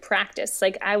do your practice.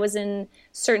 Like I was in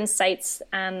certain sites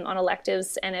on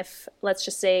electives, and if, let's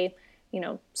just say,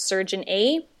 surgeon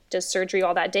A does surgery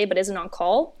all that day but isn't on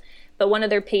call, but one of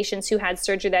their patients who had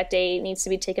surgery that day needs to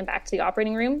be taken back to the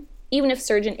operating room, even if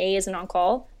surgeon A isn't on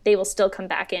call, they will still come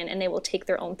back in and they will take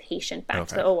their own patient back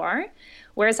to the OR.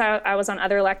 Whereas I was on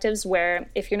other electives where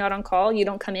if you're not on call, you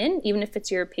don't come in, even if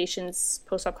it's your patient's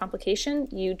post-op complication,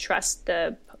 you trust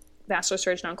the vascular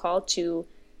surgeon on call to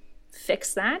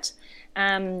fix that.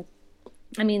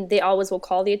 They always will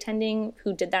call the attending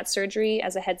who did that surgery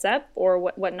as a heads up or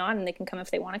whatnot, and they can come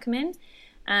if they want to come in.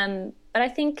 But I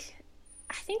think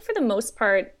for the most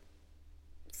part,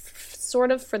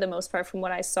 from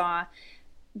what I saw,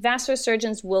 vascular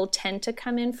surgeons will tend to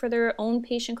come in for their own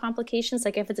patient complications,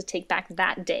 like if it's a take back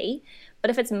that day, but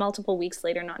if it's multiple weeks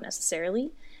later, not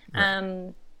necessarily.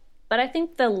 Right. But I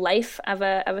think the life of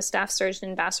a staff surgeon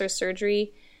in vascular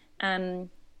surgery, I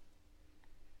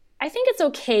think it's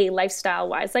okay lifestyle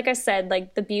wise. Like I said,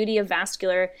 like the beauty of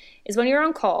vascular is when you're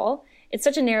on call, it's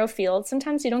such a narrow field.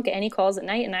 Sometimes you don't get any calls at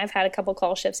night, and I've had a couple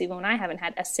call shifts even when I haven't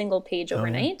had a single page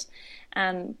overnight.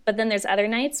 But then there's other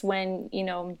nights when, you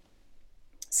know,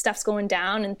 stuff's going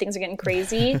down and things are getting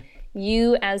crazy.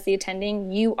 You as the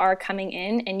attending, you are coming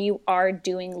in and you are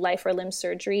doing life or limb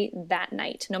surgery that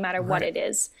night, no matter what it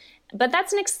is. But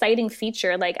that's an exciting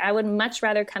feature. Like, I would much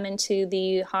rather come into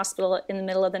the hospital in the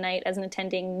middle of the night as an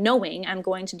attending knowing I'm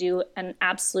going to do an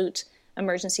absolute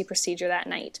emergency procedure that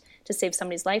night to save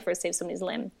somebody's life or save somebody's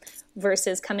limb,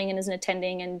 versus coming in as an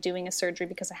attending and doing a surgery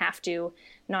because I have to,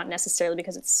 not necessarily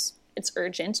because it's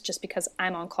urgent, just because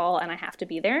I'm on call and I have to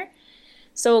be there.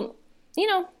 So, you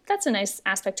know, that's a nice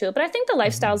aspect to it. But I think the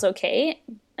lifestyle's okay.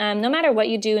 No matter what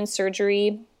you do in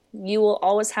surgery, you will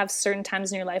always have certain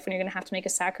times in your life when you're going to have to make a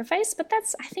sacrifice. But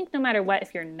that's, I think, no matter what,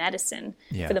 if you're in medicine,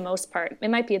 for the most part. It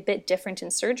might be a bit different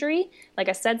in surgery. Like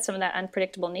I said, some of that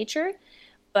unpredictable nature.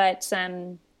 But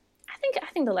I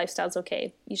think the lifestyle's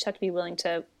okay. You just have to be willing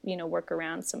to, you know, work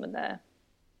around some of the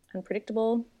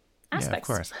unpredictable aspects.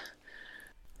 Yeah, of course.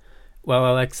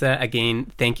 Well, Alexa,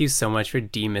 again, thank you so much for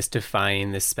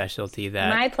demystifying this specialty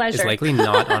that My pleasure. is likely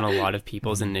not on a lot of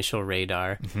people's initial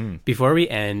radar. Before we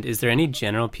end, is there any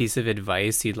general piece of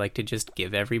advice you'd like to just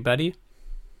give everybody?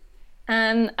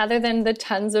 Other than the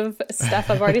tons of stuff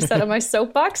I've already said on my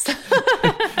soapbox.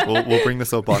 We'll bring the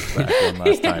soapbox back one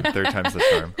last time. Third time's the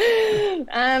charm.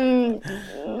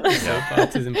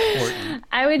 Soapbox is important.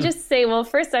 I would just say, well,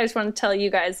 first I just want to tell you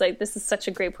guys, like, this is such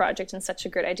a great project and such a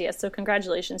good idea. So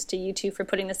congratulations to you two for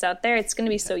putting this out there. It's going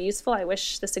to be so useful. I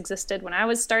wish this existed when I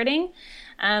was starting.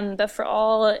 But for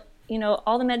all, you know,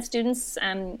 all the med students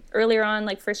earlier on,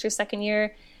 like first year, second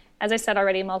year, as I said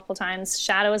already multiple times,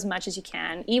 shadow as much as you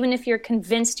can. Even if you're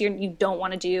convinced you don't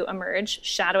want to do emerge,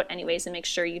 shadow it anyways and make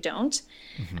sure you don't.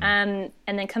 And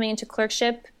then coming into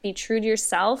clerkship, be true to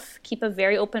yourself, keep a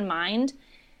very open mind,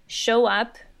 show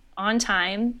up on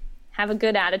time, have a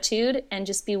good attitude, and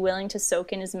just be willing to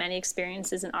soak in as many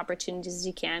experiences and opportunities as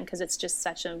you can, because it's just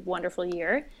such a wonderful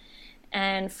year.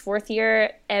 And fourth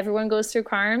year, everyone goes through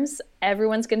CARMS.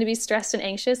 Everyone's going to be stressed and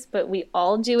anxious, but we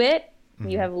all do it.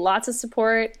 You have lots of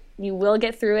support. You will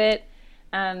get through it.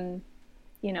 You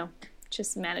know,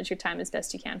 just manage your time as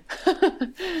best you can.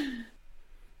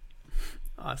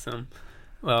 Awesome.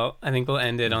 Well, I think we'll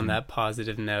end it on that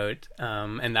positive note.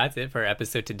 And that's it for our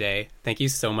episode today. Thank you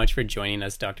so much for joining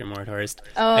us, Dr. Morthorst.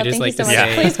 Oh, thank you so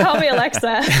much. Please call me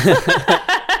Alexa.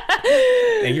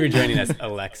 Thank you for joining us,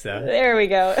 Alexa. There we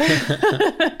go.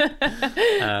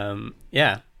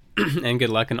 Yeah. And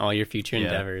good luck in all your future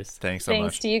endeavors. Thanks so much.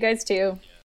 Thanks to you guys too.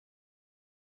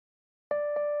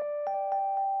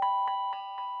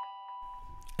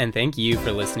 And thank you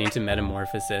for listening to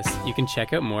Metamorphosis. You can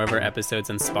check out more of our episodes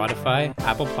on Spotify,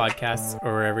 Apple Podcasts,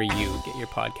 or wherever you get your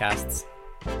podcasts.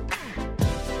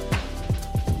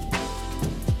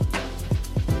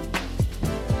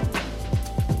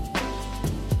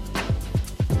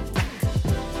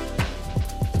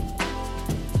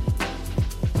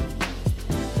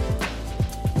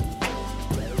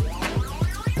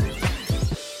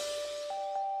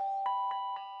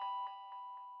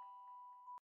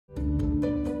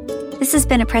 This has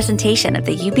been a presentation of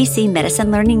the UBC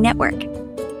Medicine Learning Network.